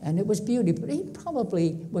 And it was beauty, but he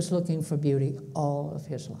probably was looking for beauty all of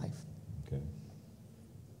his life. Okay.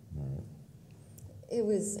 All right. It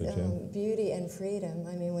was beauty and freedom.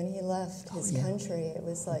 I mean, when he left his country, it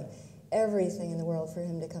was like everything in the world for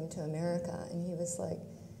him to come to America. And he was like,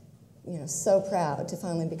 you know, so proud to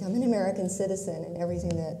finally become an American citizen and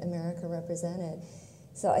everything that America represented.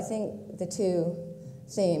 So I think the two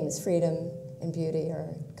themes, freedom and beauty,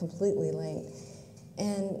 are completely linked.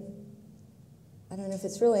 And I don't know if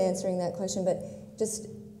it's really answering that question, but just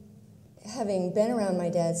having been around my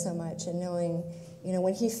dad so much and knowing, you know,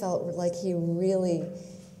 when he felt like he really,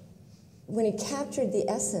 when he captured the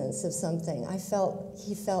essence of something,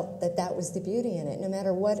 he felt that that was the beauty in it. No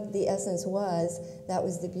matter what the essence was, that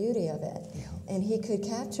was the beauty of it. Yeah. And he could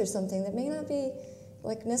capture something that may not be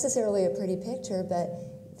like necessarily a pretty picture,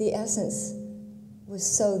 but the essence was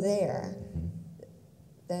so there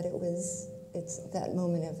that it's that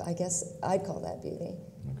moment of, I guess I'd call that beauty,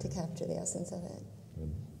 to capture the essence of it.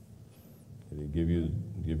 Good. Did he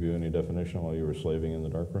give you any definition while you were slaving in the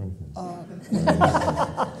darkroom?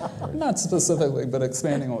 Not specifically, but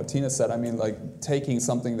expanding on what Tina said. I mean, like taking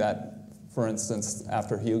something that, for instance,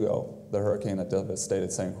 after Hugo, the hurricane that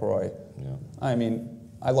devastated St. Croix, I mean,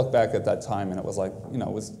 I look back at that time and it was like, you know,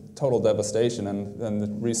 it was total devastation. And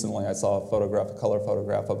then recently I saw a color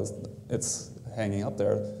photograph of hanging up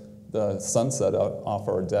there, the sunset off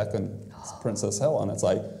our deck in Princess Hill, and it's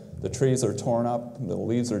like the trees are torn up, the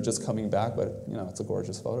leaves are just coming back, but it's a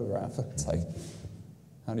gorgeous photograph. It's like,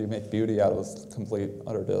 how do you make beauty out of complete,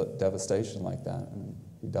 utter devastation like that? And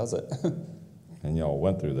he does it. And y'all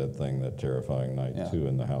went through that terrifying night, too,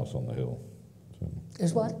 in the house on the hill. So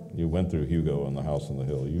Is what? you went through Hugo in the house on the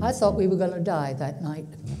hill. I thought we were going to die that night.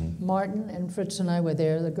 Mm-hmm. Martin and Fritz and I were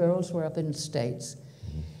there. The girls were up in the States.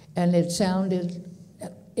 And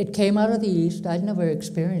it came out of the east. I'd never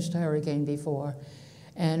experienced a hurricane before.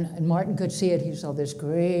 And Martin could see it. He saw this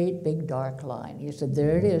great, big, dark line. He said,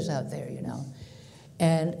 there it is out there,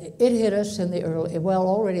 And it hit us in the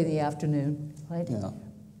already the afternoon, right? Yeah.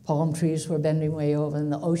 Palm trees were bending way over,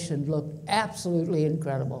 and the ocean looked absolutely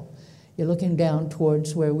incredible. You're looking down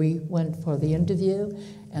towards where we went for the interview,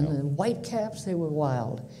 and the white caps, they were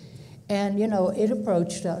wild. And, it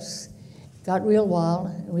approached us, got real wild,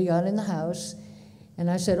 and we got in the house, and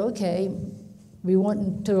I said, okay, we went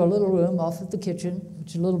into a little room off of the kitchen, which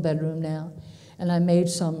is a little bedroom now, and I made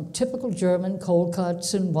some typical German cold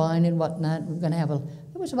cuts and wine and whatnot. We're going to have it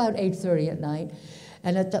was about 8:30 at night,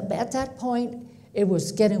 and at that point, it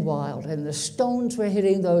was getting wild, and the stones were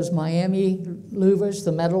hitting those Miami louvers,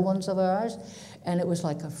 the metal ones of ours, and it was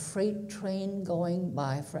like a freight train going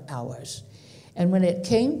by for hours. And when it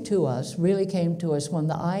came to us, really came to us, when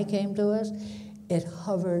the eye came to us, it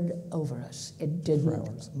hovered over us. It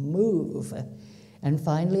didn't move. And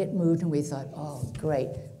finally it moved, and we thought, oh, great.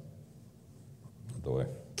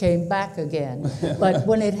 Came back again. But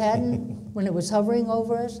when it was hovering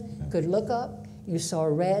over us, could look up, you saw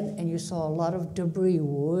red, and you saw a lot of debris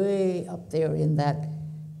way up there in that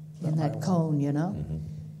cone, Mm-hmm.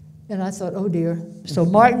 And I thought, oh dear. So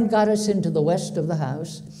Martin got us into the west of the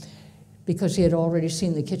house because he had already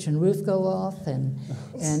seen the kitchen roof go off and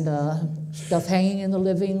stuff hanging in the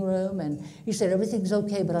living room. And he said, everything's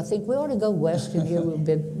okay, but I think we ought to go west in here. We'll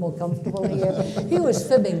be more comfortable here. He was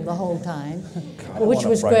fibbing the whole time, which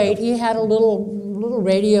was great. He had a little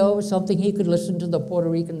radio or something. He could listen to the Puerto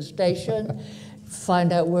Rican station,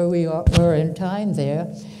 find out where we were in time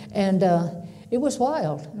there. And it was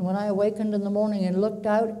wild. And when I awakened in the morning and looked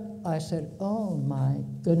out, I said, oh my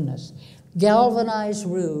goodness. Galvanized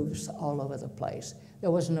roofs all over the place.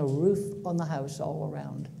 There wasn't a roof on the house all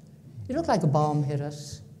around. It looked like a bomb hit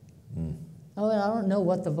us. Oh, and I don't know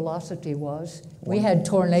what the velocity was. We had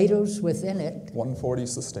tornadoes within it. 140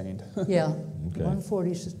 sustained. Yeah, Okay.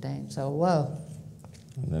 140 sustained. So, wow.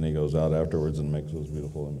 And then he goes out afterwards and makes those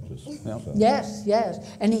beautiful images. Yep. So, Yes.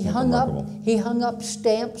 And he hung up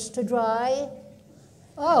stamps to dry.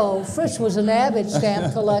 Oh, Fritz was an avid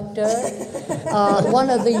stamp collector. One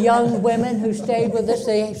of the young women who stayed with us,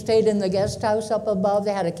 they stayed in the guest house up above.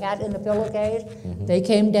 They had a cat in a pillowcase. Mm-hmm. They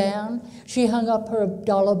came down. She hung up her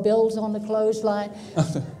dollar bills on the clothesline.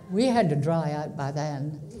 We had to dry out by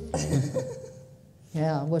then.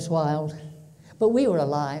 Yeah, it was wild. But we were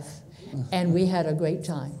alive, and we had a great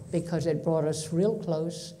time because it brought us real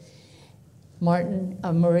close.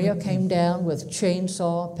 Maria came down with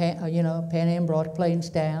chainsaw, Pan Am brought planes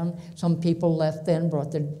down. Some people left then,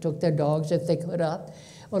 took their dogs if they could up.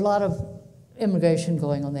 A lot of immigration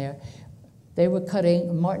going on there.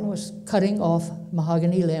 Martin was cutting off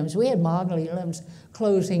mahogany limbs. We had mahogany limbs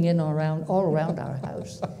closing in all around our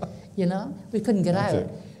house. We couldn't get out.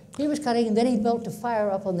 He was cutting, and then he built a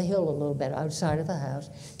fire up on the hill a little bit outside of the house.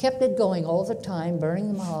 Kept it going all the time, burning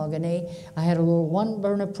the mahogany. I had a little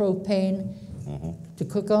one-burner propane to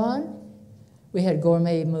cook on. We had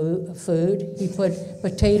gourmet food. He put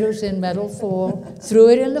potatoes in metal foil, threw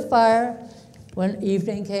it in the fire. When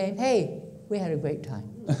evening came, hey, we had a great time.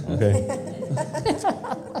 Okay.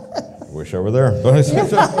 Wish I were there.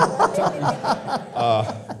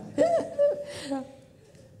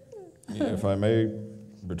 If I may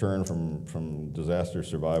return from disaster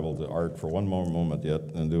survival to art for one more moment yet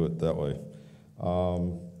and do it that way.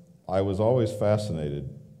 I was always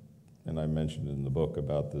fascinated, and I mentioned in the book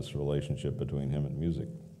about this relationship between him and music.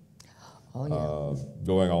 Oh, yeah.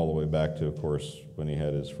 Going all the way back to, of course, when he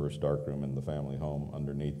had his first darkroom in the family home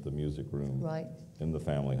underneath the music room in the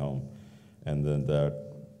family home. And then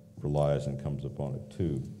that relies and comes upon it,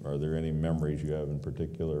 too. Are there any memories you have in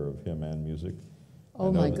particular of him and music?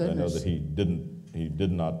 Oh, my goodness. I know that he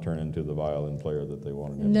did not turn into the violin player that they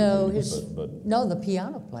wanted him to be. No, the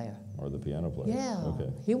piano player. Or the piano player. Yeah. Okay.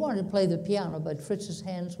 He wanted to play the piano, but Fritz's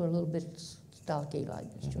hands were a little bit stocky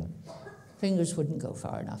like this. Fingers wouldn't go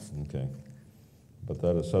far enough. Okay. But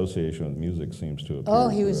that association with music seems to appear. Oh,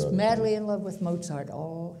 he was madly in love with Mozart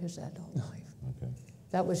all his adult life. Okay.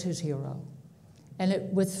 That was his hero.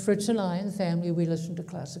 And with Fritz and I and the family, we listened to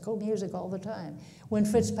classical music all the time. When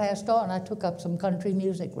Fritz passed on, I took up some country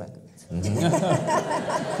music records.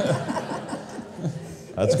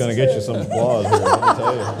 That's going to get you some applause here, let me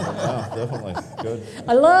tell you. Yeah, definitely. Good.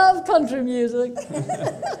 I love country music.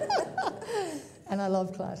 And I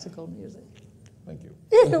love classical music. Thank you.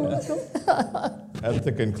 You're welcome. At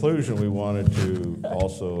the conclusion, we wanted to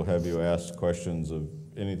also have you ask questions of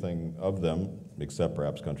anything of them, except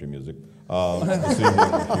perhaps country music, this evening,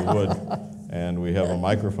 if you would. And we have a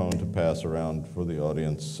microphone to pass around for the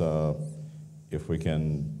audience, if we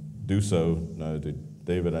can do so.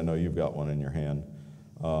 David, I know you've got one in your hand.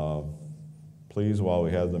 Please, while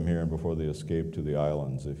we have them here and before they escape to the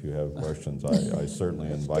islands, if you have questions, I certainly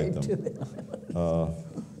invite them.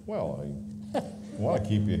 Well, I want to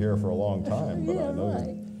keep you here for a long time, but Yeah, I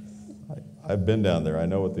know right. I've been down there. I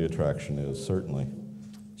know what the attraction is, certainly.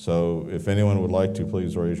 So if anyone would like to,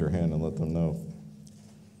 please raise your hand and let them know.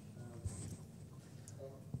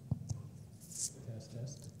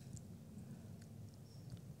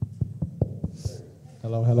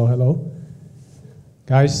 Hello, hello, hello.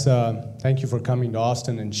 Guys, thank you for coming to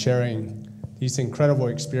Austin and sharing these incredible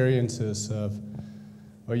experiences of,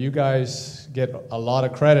 well, you guys get a lot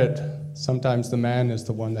of credit. Sometimes the man is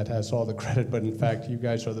the one that has all the credit, but in fact, you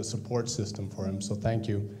guys are the support system for him, so thank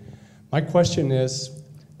you. My question is,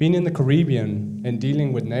 being in the Caribbean and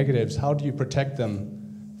dealing with negatives, how do you protect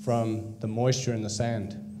them from the moisture in the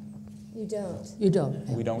sand? You don't. You don't.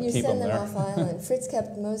 We don't You keep send them them there. off island. Fritz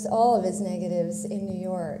kept all of his negatives in New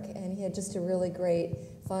York, and he had just a really great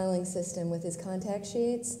filing system with his contact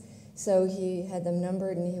sheets. So he had them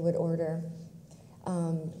numbered, and he would order.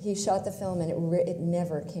 He shot the film, and it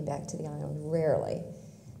never came back to the island. Rarely.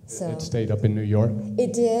 So It stayed up in New York?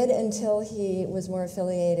 it did until he was more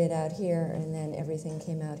affiliated out here, and then everything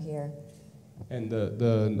came out here. And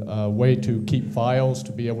the way to keep files,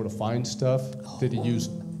 to be able to find stuff, did he use,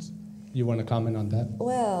 you want to comment on that?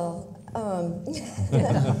 Well,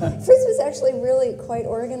 Fritz was actually really quite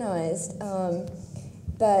organized,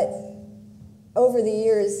 but over the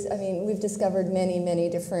years, I mean, we've discovered many, many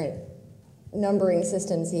different numbering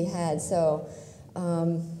systems he had, so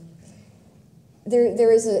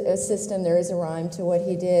there is a system, there is a rhyme to what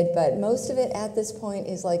he did, but most of it at this point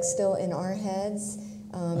is like still in our heads.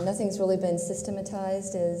 Nothing's really been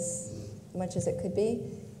systematized as much as it could be,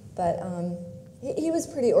 but he was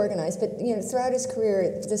pretty organized. But you know, throughout his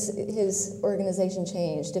career, his organization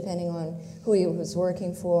changed depending on who he was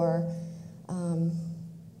working for. And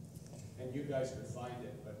you guys could find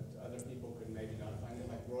it, but other people could maybe not find it.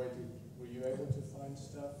 Like Roy, were you able to find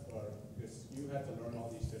stuff, or because you had to learn all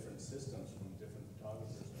these different systems from different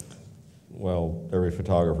photographers? Well, every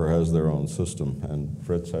photographer has their own system, and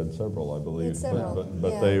Fritz had several, I believe. He had several,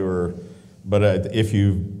 But yeah. they were,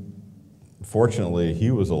 fortunately, he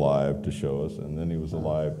was alive to show us, and then he was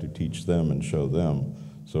alive to teach them and show them.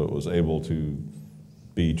 So it was able to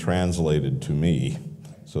be translated to me,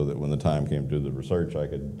 so that when the time came to do the research, I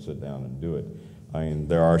could sit down and do it. I mean,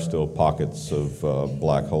 there are still pockets of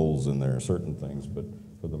black holes in there, certain things, but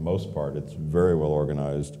for the most part, it's very well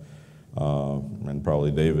organized. And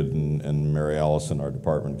probably David and Mary Allison, our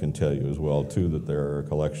department, can tell you as well, too, that there are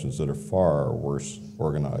collections that are far worse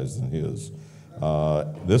organized than his.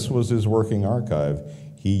 This was his working archive.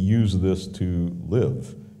 He used this to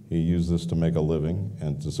live. He used this to make a living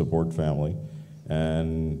and to support family,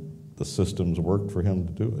 and the systems worked for him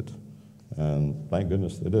to do it. And thank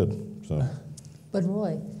goodness they did. So. But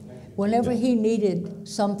Roy, whenever he needed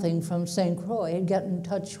something from St. Croix, he'd get in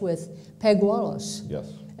touch with Peg Wallace.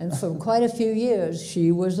 Yes. And for quite a few years,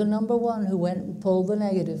 she was the #1 who went and pulled the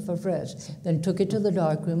negative for Fritz, then took it to the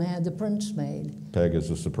darkroom and had the prints made. Peg is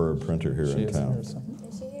a superb printer here She in is town. here, so.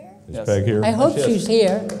 Is she here? Is Yes. Peg here? I hope Yes. she's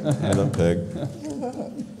here. Hand up, Peg.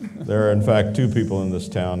 There are, in fact, 2 people in this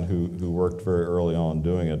town who worked very early on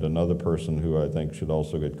doing it. Another person who I think should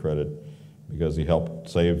also get credit because he helped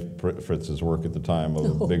save Fritz's work at the time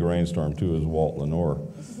of a big rainstorm, too, is Walt Lenore,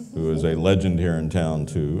 who is a legend here in town,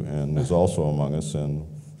 too, and is also among us. And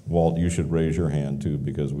Walt, you should raise your hand, too,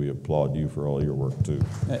 because we applaud you for all your work, too.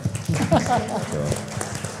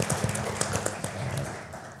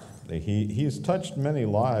 He's touched many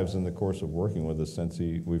lives in the course of working with us since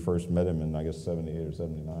we first met him in, I guess, 78 or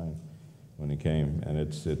 79 when he came. And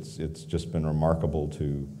it's just been remarkable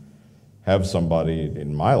to have somebody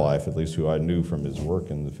in my life, at least who I knew from his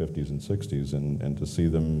work in the 50s and 60s, and to see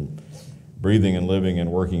them breathing and living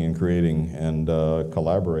and working and creating and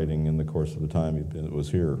collaborating in the course of the time it was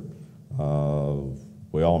here.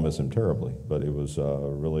 We all miss him terribly, but it was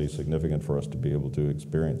really significant for us to be able to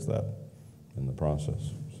experience that in the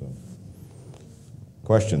process. So,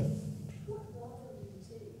 question?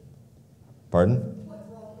 Pardon?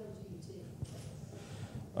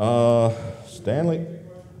 Stanley?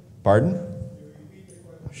 Pardon?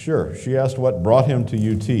 Sure. She asked what brought him to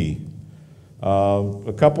UT.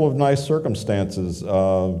 A couple of nice circumstances. In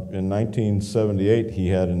 1978, he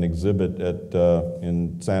had an exhibit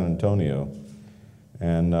in San Antonio,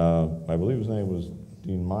 and I believe his name was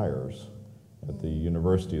Dean Myers at the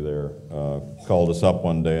university there, called us up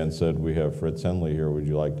one day and said, "We have Fritz Henle here, would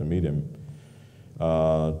you like to meet him?"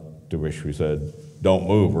 To which we said, "Don't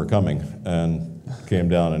move, we're coming," and came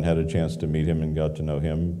down and had a chance to meet him and got to know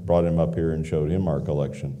him, brought him up here and showed him our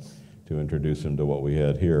collection to introduce him to what we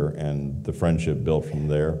had here, and the friendship built from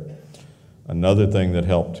there. Another thing that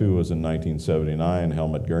helped too was in 1979,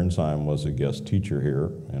 Helmut Gernsheim was a guest teacher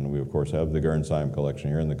here, and we of course have the Gernsheim collection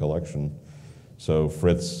here in the collection. So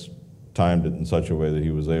Fritz timed it in such a way that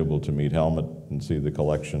he was able to meet Helmut and see the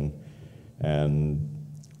collection. And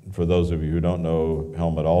for those of you who don't know,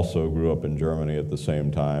 Helmut also grew up in Germany at the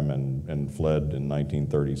same time and fled in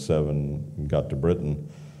 1937 and got to Britain.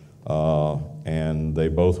 And they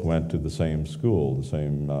both went to the same school, the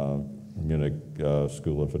same Munich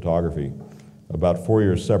School of Photography, about 4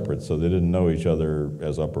 years separate, so they didn't know each other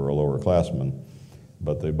as upper or lower classmen.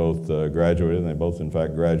 But they both graduated, and they both, in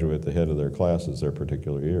fact, graduated at the head of their classes their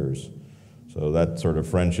particular years. So that sort of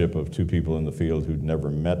friendship of two people in the field who'd never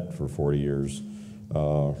met for 40 years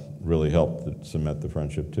really helped cement the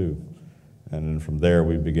friendship too. And then from there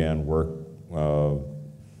we began work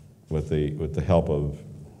with the help of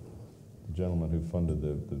the gentleman who funded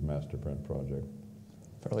the master print project.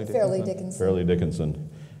 Fairleigh Dickinson.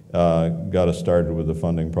 Got us started with the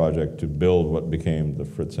funding project to build what became the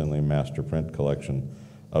Fritz Henle master print collection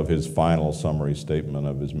of his final summary statement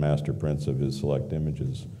of his master prints of his select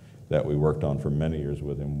images that we worked on for many years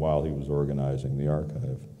with him while he was organizing the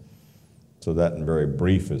archive. So that, in very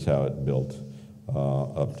brief, is how it built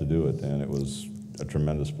up to do it, and it was a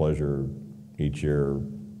tremendous pleasure each year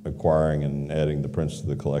acquiring and adding the prints to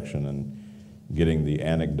the collection and getting the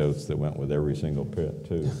anecdotes that went with every single print,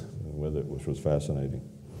 too, with it, which was fascinating.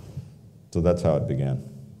 So that's how it began.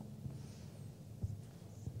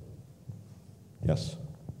 Yes?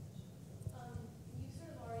 You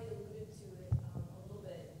sort of already alluded to it a little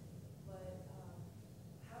bit, but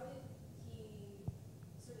how did he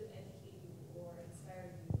sort of educate you or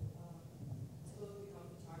inspire you to both become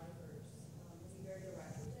photographers? Was he very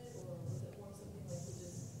direct with it, or was it more something like he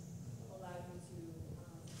just allowed you to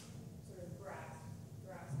sort of grasp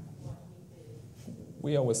what he did?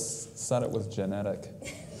 We always said it was genetic.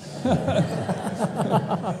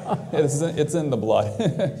 It's in the blood.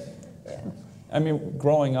 I mean,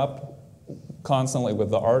 growing up constantly with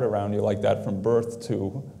the art around you like that from birth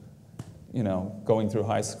to, going through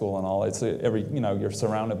high school and all, you're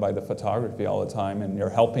surrounded by the photography all the time, and you're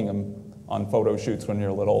helping them on photo shoots when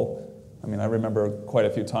you're little. I mean, I remember quite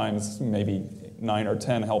a few times, maybe 9 or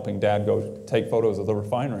 10, helping Dad go take photos of the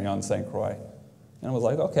refinery on St. Croix. And I was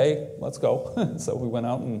like, okay, let's go. So we went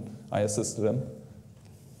out and I assisted him.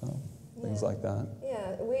 Things like that.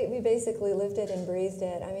 Yeah, we basically lived it and breathed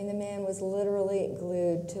it. I mean, the man was literally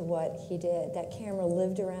glued to what he did. That camera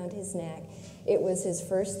lived around his neck. It was his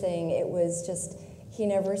first thing. It was just, he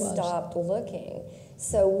never stopped looking.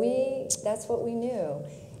 So that's what we knew.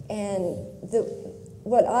 And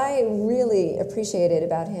what I really appreciated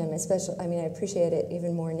about him, especially, I mean, I appreciate it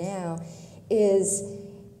even more now, is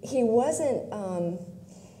he wasn't,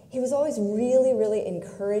 he was always really, really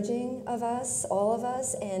encouraging of us, all of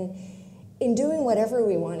us, and in doing whatever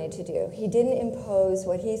we wanted to do. He didn't impose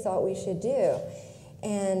what he thought we should do.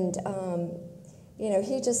 And,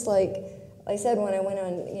 he just like I said, when I went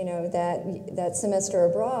on, that semester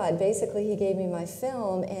abroad, basically he gave me my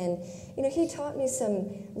film, and, he taught me some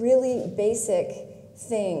really basic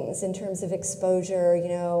things in terms of exposure,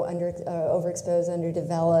 overexposed,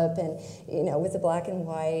 underdeveloped, and, with the black and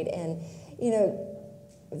white, and,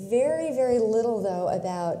 very, very little, though,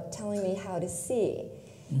 about telling me how to see.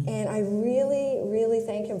 Mm-hmm. And I really, really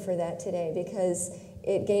thank him for that today, because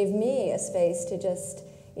it gave me a space to just,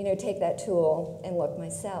 take that tool and look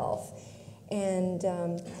myself. And,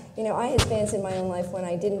 I had fans in my own life when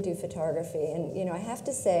I didn't do photography. And, I have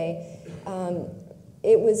to say,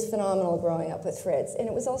 it was phenomenal growing up with Fritz. And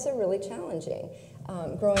it was also really challenging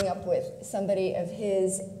growing up with somebody of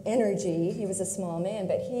his energy. He was a small man,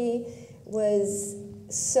 but he was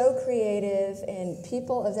so creative, and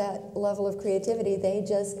people of that level of creativity, they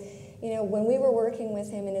just, when we were working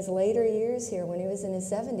with him in his later years here, when he was in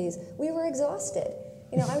his 70s, we were exhausted.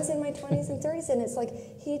 I was in my 20s and 30s, and it's like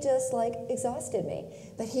he just exhausted me,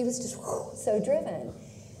 but he was just so driven.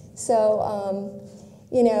 So,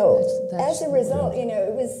 as a result,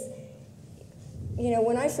 it was you know,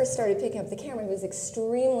 when I first started picking up the camera, he was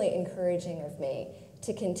extremely encouraging of me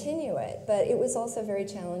to continue it. But it was also very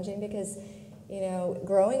challenging because, you know,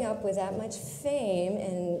 growing up with that much fame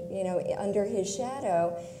and, you know, under his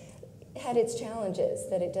shadow had its challenges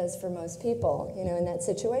that it does for most people, you know, in that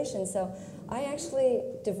situation. So I actually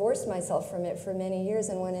divorced myself from it for many years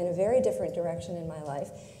and went in a very different direction in my life,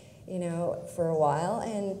 you know, for a while.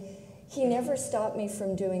 And he never stopped me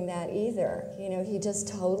from doing that either. You know, he just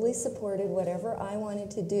totally supported whatever I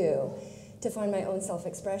wanted to do to find my own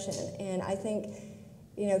self-expression. And I think,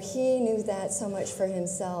 you know, he knew that so much for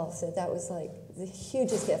himself that that was like the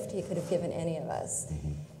hugest gift he could have given any of us.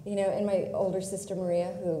 You know, and my older sister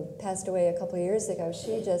Maria, who passed away a couple of years ago,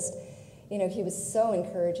 she just, you know, he was so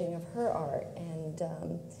encouraging of her art, and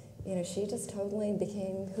you know, she just totally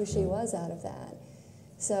became who she was out of that.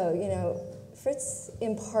 So, you know, Fritz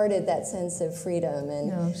imparted that sense of freedom,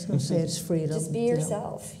 and I was going to say it's freedom. just be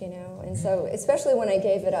yourself, you know. And so, especially when I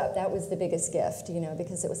gave it up, that was the biggest gift, you know,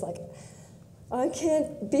 because it was like, I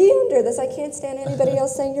can't be under this. I can't stand anybody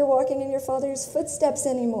else saying you're walking in your father's footsteps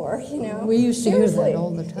anymore, you know. We used to Seriously, hear that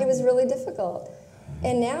all the time. It was really difficult.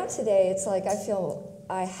 And now today, it's like I feel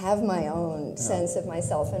I have my own sense of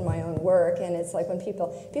myself and my own work, and it's like when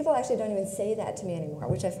people actually don't even say that to me anymore,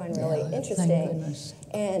 which I find really interesting. Thank goodness.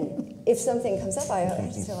 And if something comes up, I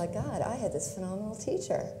just feel like, God, I had this phenomenal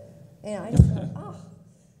teacher. And I just thought, oh,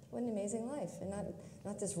 what an amazing life, and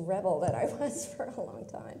not this rebel that I was for a long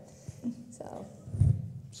time.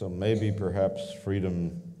 So maybe perhaps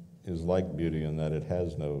freedom is like beauty in that it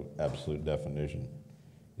has no absolute definition.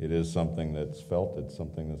 It is something that's felt, it's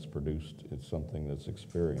something that's produced, it's something that's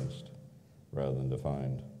experienced rather than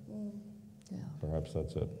defined. Yeah. Perhaps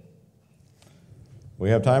that's it. We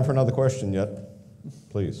have time for another question yet.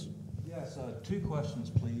 Please. Yes, 2 questions,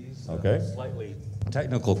 please. Okay. Slightly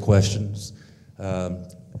technical questions.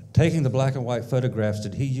 Taking the black and white photographs,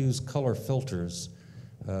 did he use color filters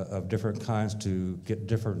of different kinds to get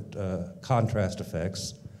different contrast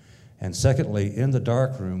effects? And secondly, in the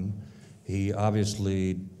darkroom, he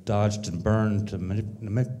obviously dodged and burned to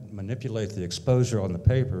manipulate the exposure on the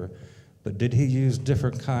paper, but did he use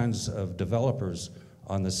different kinds of developers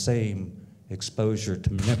on the same exposure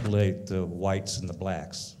to manipulate the whites and the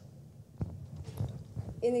blacks?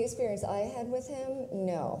 In the experience I had with him,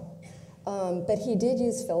 no. But he did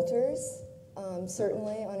use filters,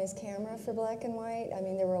 certainly on his camera for black and white. I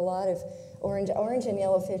mean, there were a lot of orange and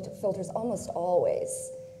yellow filters almost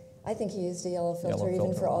always. I think he used a yellow filter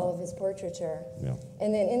even for all of his portraiture. Yeah.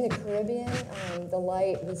 And then in the Caribbean, the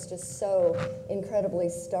light was just so incredibly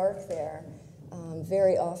stark there.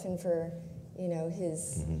 Very often for, you know,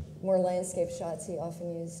 his more landscape shots, he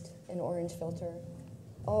often used an orange filter.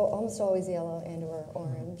 Almost always yellow and or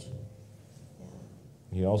orange.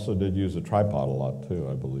 He also did use a tripod a lot too,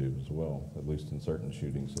 I believe, as well, at least in certain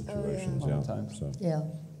shooting situations. Sometimes. So, Yeah.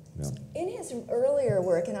 yeah. In his earlier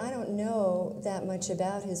work, and I don't know that much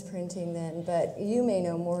about his printing then, but you may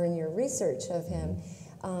know more in your research of him,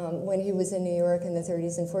 when he was in New York in the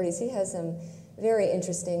 30s and 40s, he has some very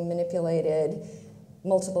interesting manipulated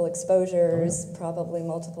multiple exposures, probably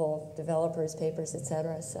multiple developers, papers,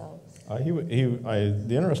 etc. So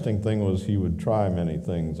The interesting thing was he would try many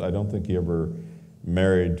things. I don't think he ever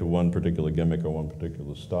married to one particular gimmick or one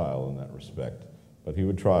particular style in that respect, but he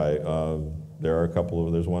would try. There are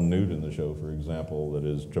there's one nude in the show, for example, that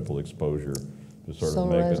is triple exposure to sort of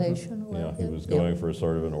make it. Solarization. Yeah, he was going for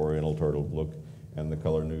sort of an oriental turtle look, and the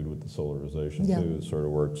color nude with the solarization too, it sort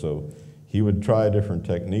of worked. So he would try different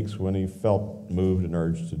techniques when he felt moved and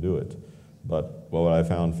urged to do it. But what I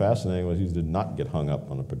found fascinating was he did not get hung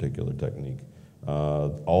up on a particular technique.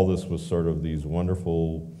 All this was sort of these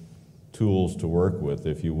wonderful tools to work with,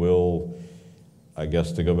 if you will. I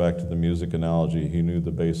guess to go back to the music analogy, he knew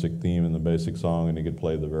the basic theme and the basic song, and he could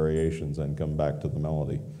play the variations and come back to the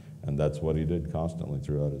melody. And that's what he did constantly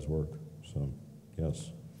throughout his work. So,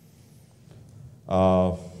 yes.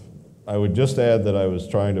 I would just add that I was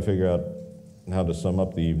trying to figure out how to sum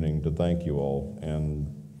up the evening to thank you all.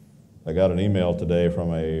 And I got an email today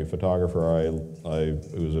from a photographer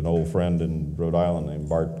who was an old friend in Rhode Island named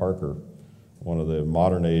Bart Parker, one of the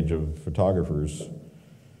modern age of photographers,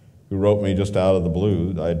 who wrote me just out of the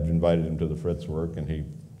blue. I'd invited him to the Fritz work, and he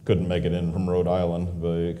couldn't make it in from Rhode Island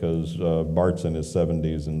because Bart's in his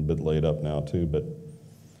 70s and a bit laid up now too, but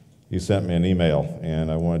he sent me an email, and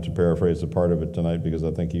I wanted to paraphrase a part of it tonight because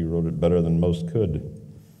I think he wrote it better than most could.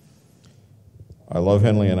 I love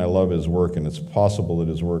Henle and I love his work, and it's possible that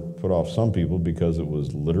his work put off some people because it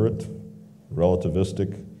was literate,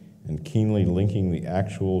 relativistic, and keenly linking the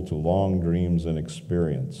actual to long dreams and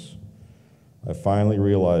experience. I finally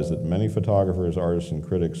realized that many photographers, artists, and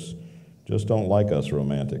critics Just don't like us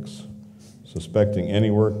romantics, suspecting any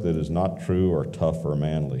work that is not true or tough or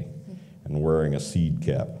manly, and wearing a seed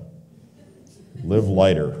cap. Live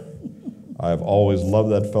lighter. I have always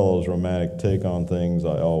loved that fellow's romantic take on things.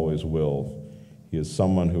 I always will. He is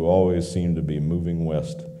someone who always seemed to be moving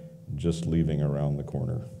west, just leaving around the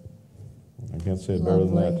corner. I can't say it better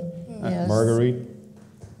than Lovely. that. Yes. Marguerite,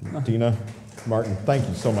 Tina, Martin, thank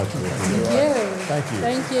you so much for this. Thank you.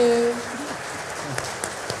 Thank you. Thank you.